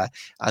me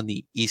on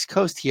the East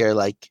Coast here,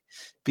 like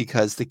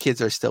because the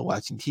kids are still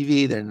watching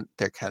TV.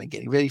 They're kind of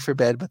getting ready for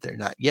bed, but they're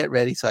not yet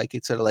ready. So I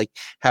could sort of like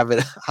have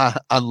it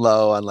on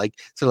low, on like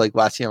sort of like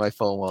watching on my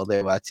phone while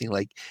they're watching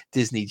like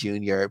Disney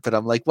Junior. But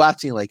I'm like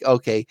watching like,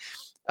 okay,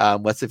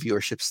 what's the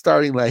viewership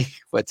starting like?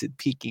 What's it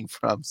peaking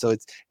from? So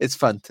it's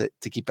fun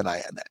to keep an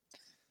eye on that.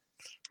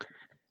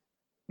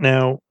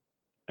 Now,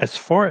 as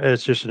far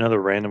as just another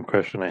random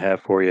question I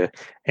have for you,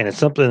 and it's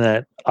something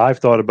that I've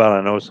thought about.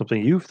 I know it's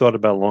something you've thought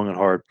about long and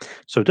hard.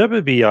 So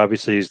WWE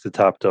obviously is the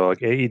top dog.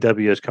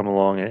 AEW has come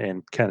along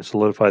and kind of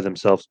solidified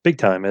themselves big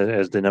time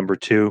as the number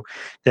two.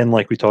 Then,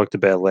 like we talked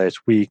about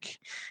last week,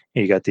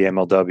 you got the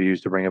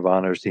MLWs, the Ring of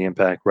Honors, the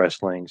Impact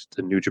Wrestlings,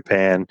 the New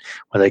Japan,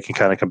 where they can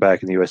kind of come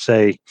back in the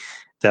USA.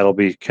 That'll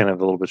be kind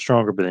of a little bit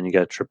stronger, but then you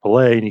got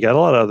AAA and you got a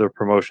lot of other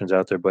promotions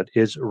out there. But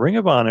is Ring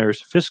of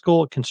Honor's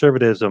fiscal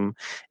conservatism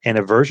and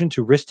aversion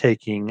to risk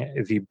taking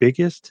the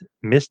biggest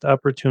missed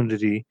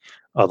opportunity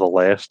of the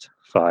last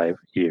 5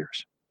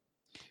 years?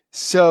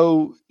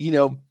 So,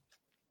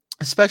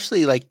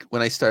 especially like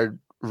when I started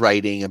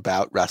writing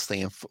about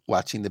wrestling and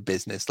watching the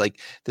business, like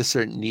the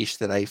certain niche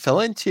that I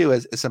fell into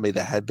as somebody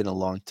that had been a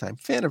long time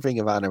fan of Ring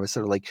of Honor was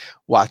sort of like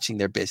watching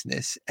their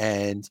business.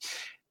 And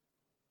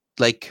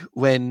like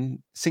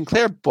when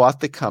Sinclair bought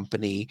the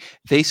company,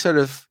 they sort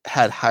of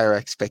had higher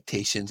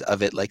expectations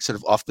of it, like sort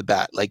of off the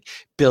bat, like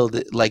build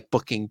it, like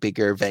booking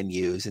bigger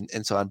venues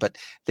and so on. But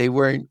they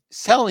weren't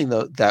selling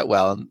that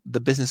well. And the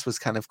business was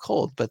kind of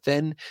cold. But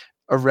then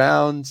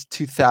around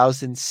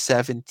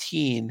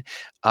 2017,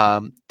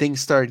 things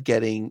started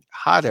getting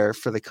hotter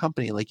for the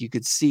company. Like you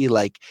could see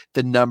like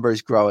the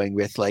numbers growing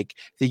with like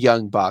the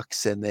Young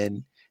Bucks, and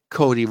then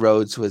Cody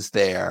Rhodes was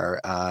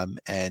there,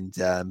 and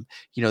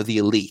the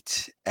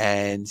Elite,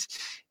 and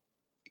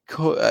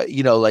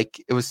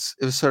like it was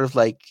sort of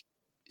like,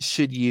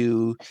 should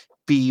you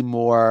be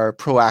more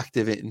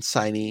proactive in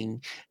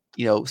signing,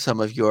 some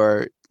of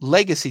your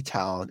legacy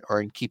talent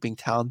or in keeping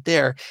talent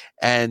there?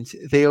 And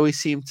they always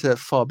seem to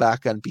fall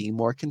back on being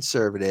more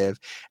conservative.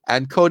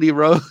 And Cody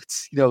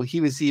Rhodes, he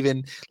was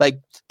even like,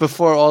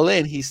 before All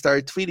In, he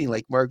started tweeting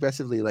like more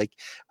aggressively, like,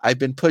 I've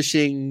been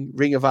pushing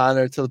Ring of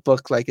Honor to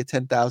book like a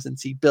 10,000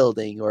 seat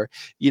building, or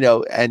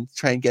and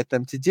try and get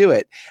them to do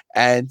it.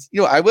 And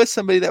I was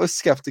somebody that was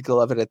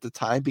skeptical of it at the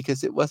time,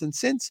 because it wasn't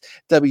since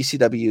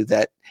WCW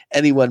that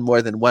anyone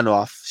more than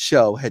one-off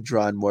show had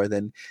drawn more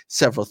than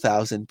several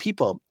thousand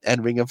people,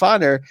 and Ring of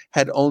Honor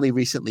had only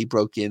recently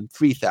broke in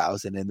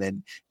 3,000, and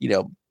then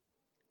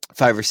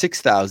 5 or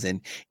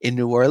 6,000 in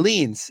New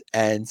Orleans.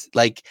 And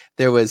like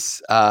there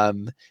was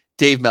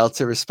Dave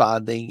Meltzer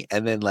responding,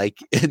 and then like,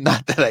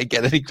 not that I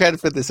get any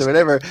credit for this or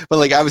whatever, but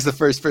like I was the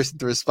first person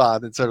to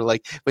respond. And sort of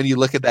like when you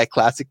look at that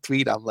classic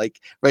tweet, I'm like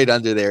right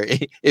under there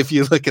if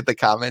you look at the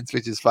comments,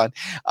 which is fun.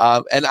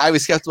 And I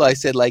was skeptical. I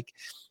said, like,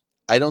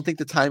 I don't think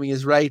the timing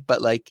is right,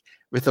 but like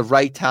with the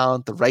right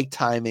talent, the right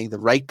timing, the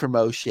right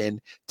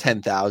promotion,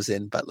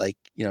 10,000, but like,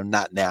 you know,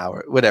 not now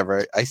or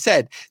whatever I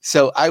said.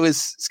 So I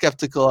was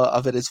skeptical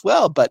of it as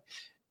well, but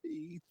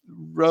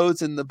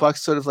Rhodes and the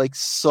Bucks sort of like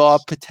saw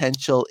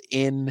potential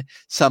in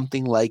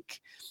something like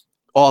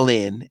All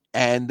In,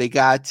 and they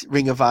got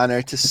Ring of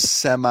Honor to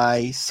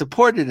semi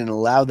support it and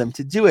allow them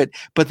to do it,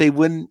 but they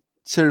wouldn't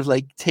sort of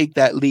like take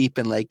that leap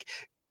and like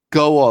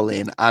go all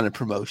in on a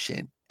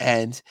promotion.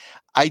 And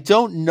I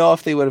don't know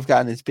if they would have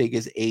gotten as big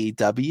as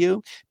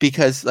AEW,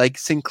 because like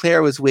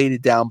Sinclair was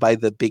weighted down by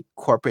the big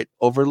corporate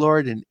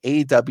overlord, and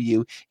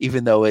AEW,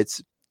 even though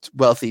it's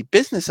wealthy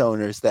business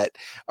owners that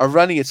are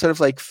running it, sort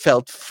of like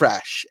felt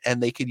fresh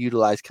and they could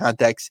utilize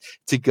context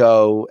to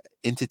go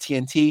into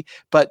TNT.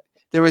 But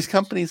there was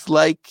companies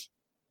like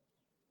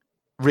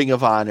Ring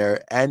of Honor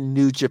and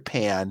New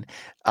Japan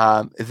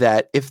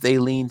that if they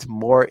leaned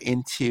more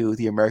into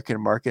the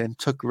American market and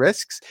took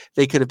risks,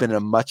 they could have been in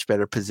a much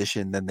better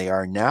position than they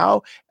are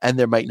now, and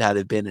there might not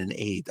have been an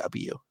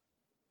AEW.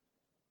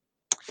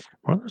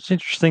 One of those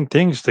interesting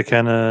things to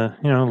kind of,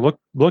 you know,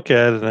 look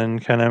at it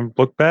and kind of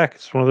look back.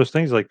 It's one of those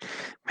things like,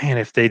 man,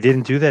 if they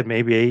didn't do that,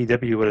 maybe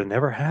AEW would have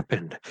never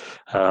happened.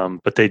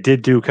 But they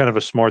did do kind of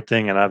a smart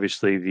thing, and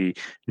obviously the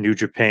New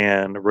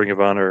Japan Ring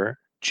of Honor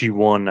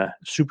G1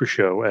 Super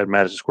Show at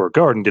Madison Square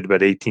Garden did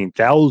about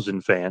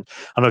 18,000 fans.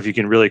 I don't know if you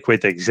can really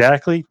equate that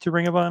exactly to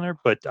Ring of Honor,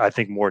 but I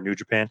think more New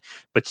Japan.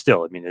 But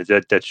still, I mean,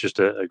 that's just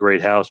a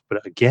great house.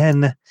 But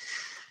again,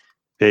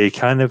 they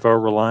kind of are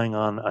relying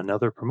on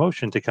another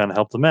promotion to kind of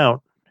help them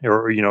out,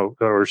 or, you know,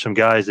 or some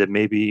guys that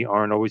maybe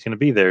aren't always going to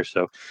be there.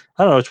 So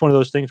I don't know. It's one of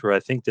those things where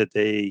I think that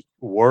they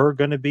were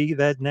going to be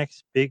that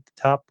next big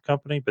top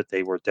company, but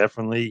they were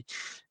definitely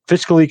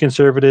fiscally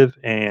conservative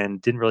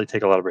and didn't really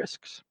take a lot of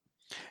risks.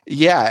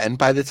 Yeah, and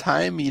by the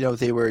time, you know,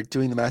 they were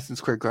doing the Madison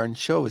Square Garden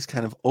show, it was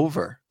kind of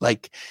over.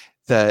 Like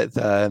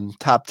the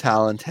top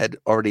talent had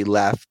already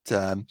left.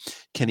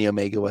 Kenny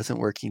Omega wasn't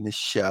working the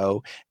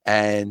show,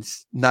 and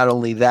not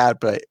only that,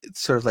 but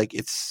it's sort of like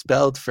it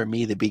spelled for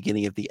me the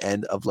beginning of the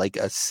end of like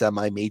a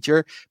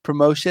semi-major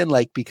promotion,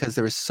 like because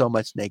there was so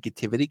much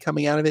negativity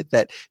coming out of it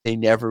that they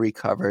never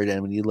recovered.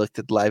 And when you looked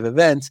at live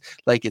events,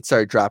 like it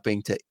started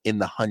dropping to in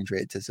the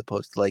hundreds as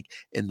opposed to like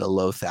in the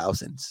low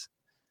thousands.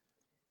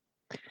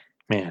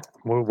 Man,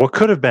 what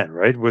could have been,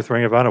 right? With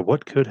Ring of Honor,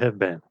 what could have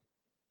been?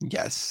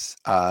 Yes.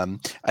 I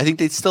think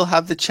they'd still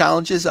have the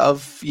challenges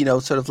of, you know,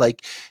 sort of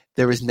like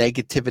there was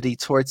negativity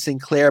towards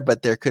Sinclair,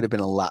 but there could have been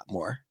a lot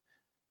more.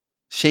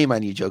 Shame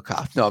on you, Joe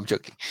Koff. No, I'm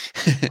joking.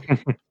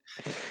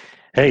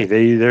 Hey,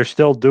 they're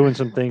still doing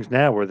some things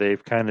now where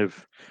they've kind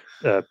of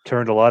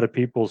turned a lot of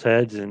people's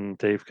heads, and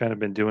they've kind of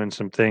been doing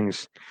some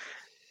things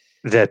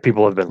that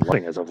people have been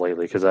loving as of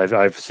lately, because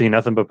I've seen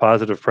nothing but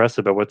positive press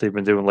about what they've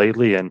been doing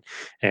lately, and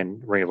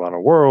Ring of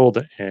Honor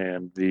World,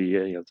 and the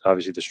you know,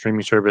 obviously the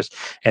streaming service,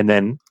 and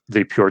then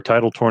the Pure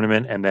Title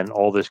tournament, and then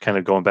all this kind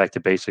of going back to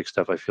basic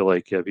stuff. I feel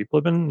like people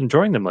have been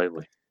enjoying them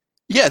lately.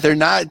 Yeah,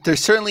 they're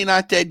certainly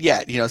not dead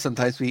yet. You know,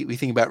 sometimes we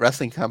think about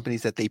wrestling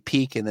companies that they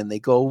peak and then they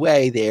go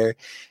away. They're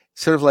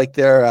sort of like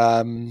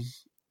they're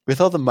with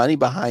all the money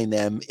behind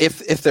them,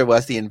 if there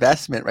was the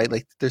investment, right?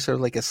 Like they're sort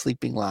of like a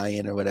sleeping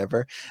lion or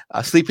whatever,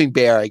 a sleeping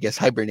bear, I guess,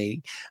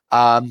 hibernating.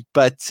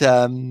 But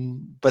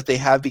they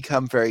have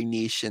become very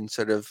niche and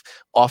sort of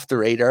off the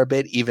radar a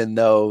bit, even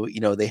though, you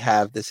know, they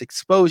have this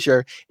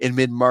exposure in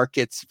mid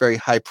markets, very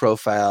high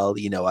profile,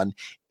 you know, on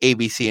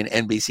ABC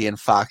and NBC and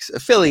Fox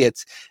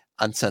affiliates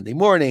on Sunday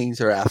mornings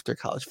or after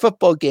college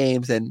football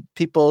games, and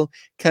people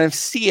kind of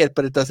see it,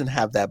 but it doesn't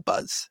have that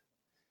buzz.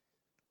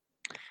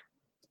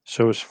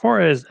 So as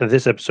far as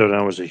this episode,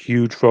 I was a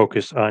huge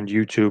focus on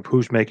YouTube.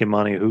 Who's making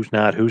money? Who's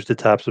not? Who's the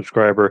top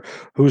subscriber?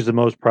 Who's the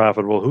most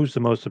profitable? Who's the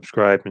most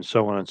subscribed? And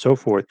so on and so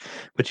forth.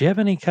 But do you have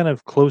any kind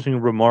of closing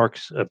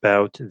remarks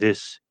about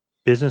this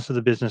business of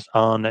the business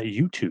on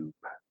YouTube?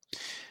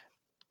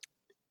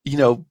 You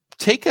know,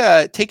 take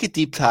a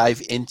deep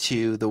dive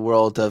into the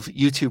world of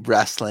YouTube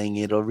wrestling.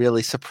 It'll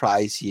really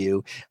surprise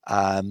you.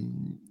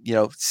 You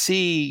know,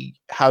 see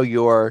how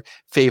your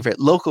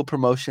favorite local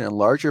promotion and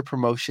larger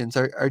promotions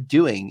are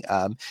doing.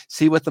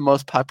 See what the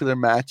most popular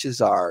matches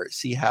are.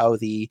 See how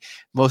the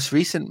most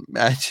recent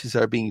matches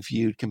are being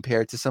viewed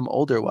compared to some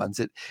older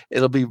ones.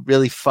 It'll be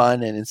really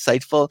fun and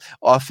insightful.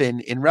 Often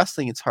in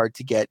wrestling, it's hard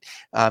to get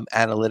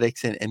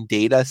analytics and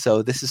data.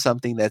 So this is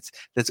something that's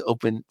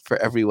open for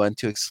everyone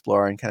to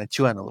explore and kind of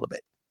chew on a little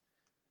bit.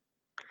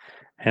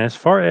 And as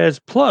far as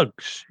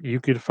plugs,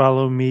 you could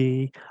follow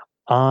me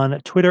on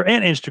Twitter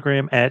and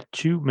Instagram at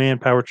 2Man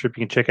Power Trip.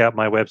 You can check out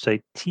my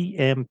website,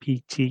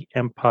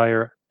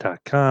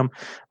 tmptempire.com.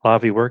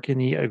 Lavi, where can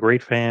the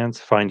great fans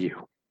find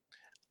you?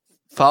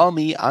 Follow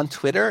me on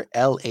Twitter,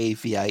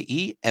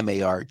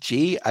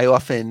 LAVIEMARG. I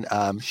often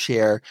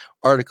share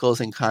articles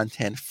and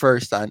content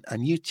first on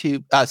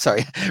YouTube.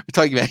 Sorry, we're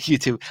talking about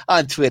YouTube,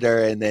 on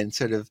Twitter, and then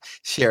sort of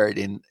share it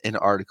in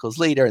articles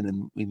later, and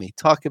then we may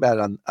talk about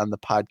it on the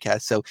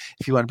podcast. So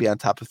if you want to be on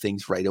top of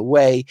things right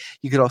away,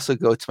 you could also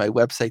go to my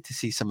website to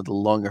see some of the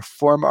longer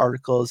form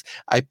articles.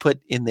 I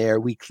put in there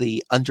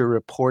weekly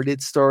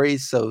underreported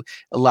stories, so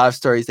a lot of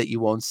stories that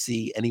you won't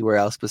see anywhere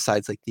else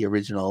besides like the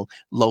original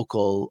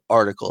local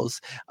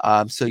articles.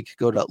 So you could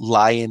go to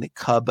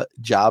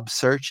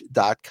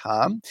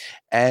lioncubjobsearch.com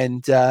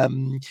and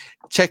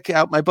check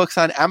out my books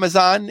on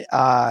Amazon,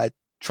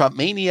 Trump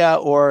Mania,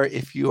 or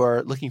if you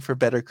are looking for a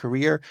better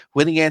career,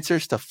 Winning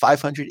Answers to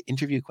 500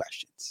 Interview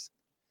Questions.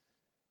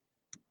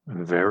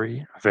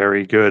 Very,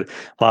 very good.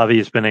 Lavi,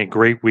 it's been a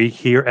great week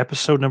here.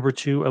 Episode number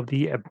 2 of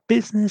the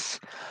Business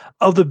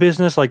of the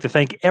Business. I'd like to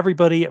thank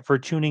everybody for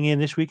tuning in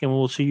this week, and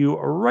we'll see you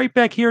right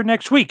back here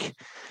next week.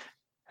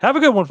 Have a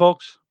good one,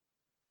 folks.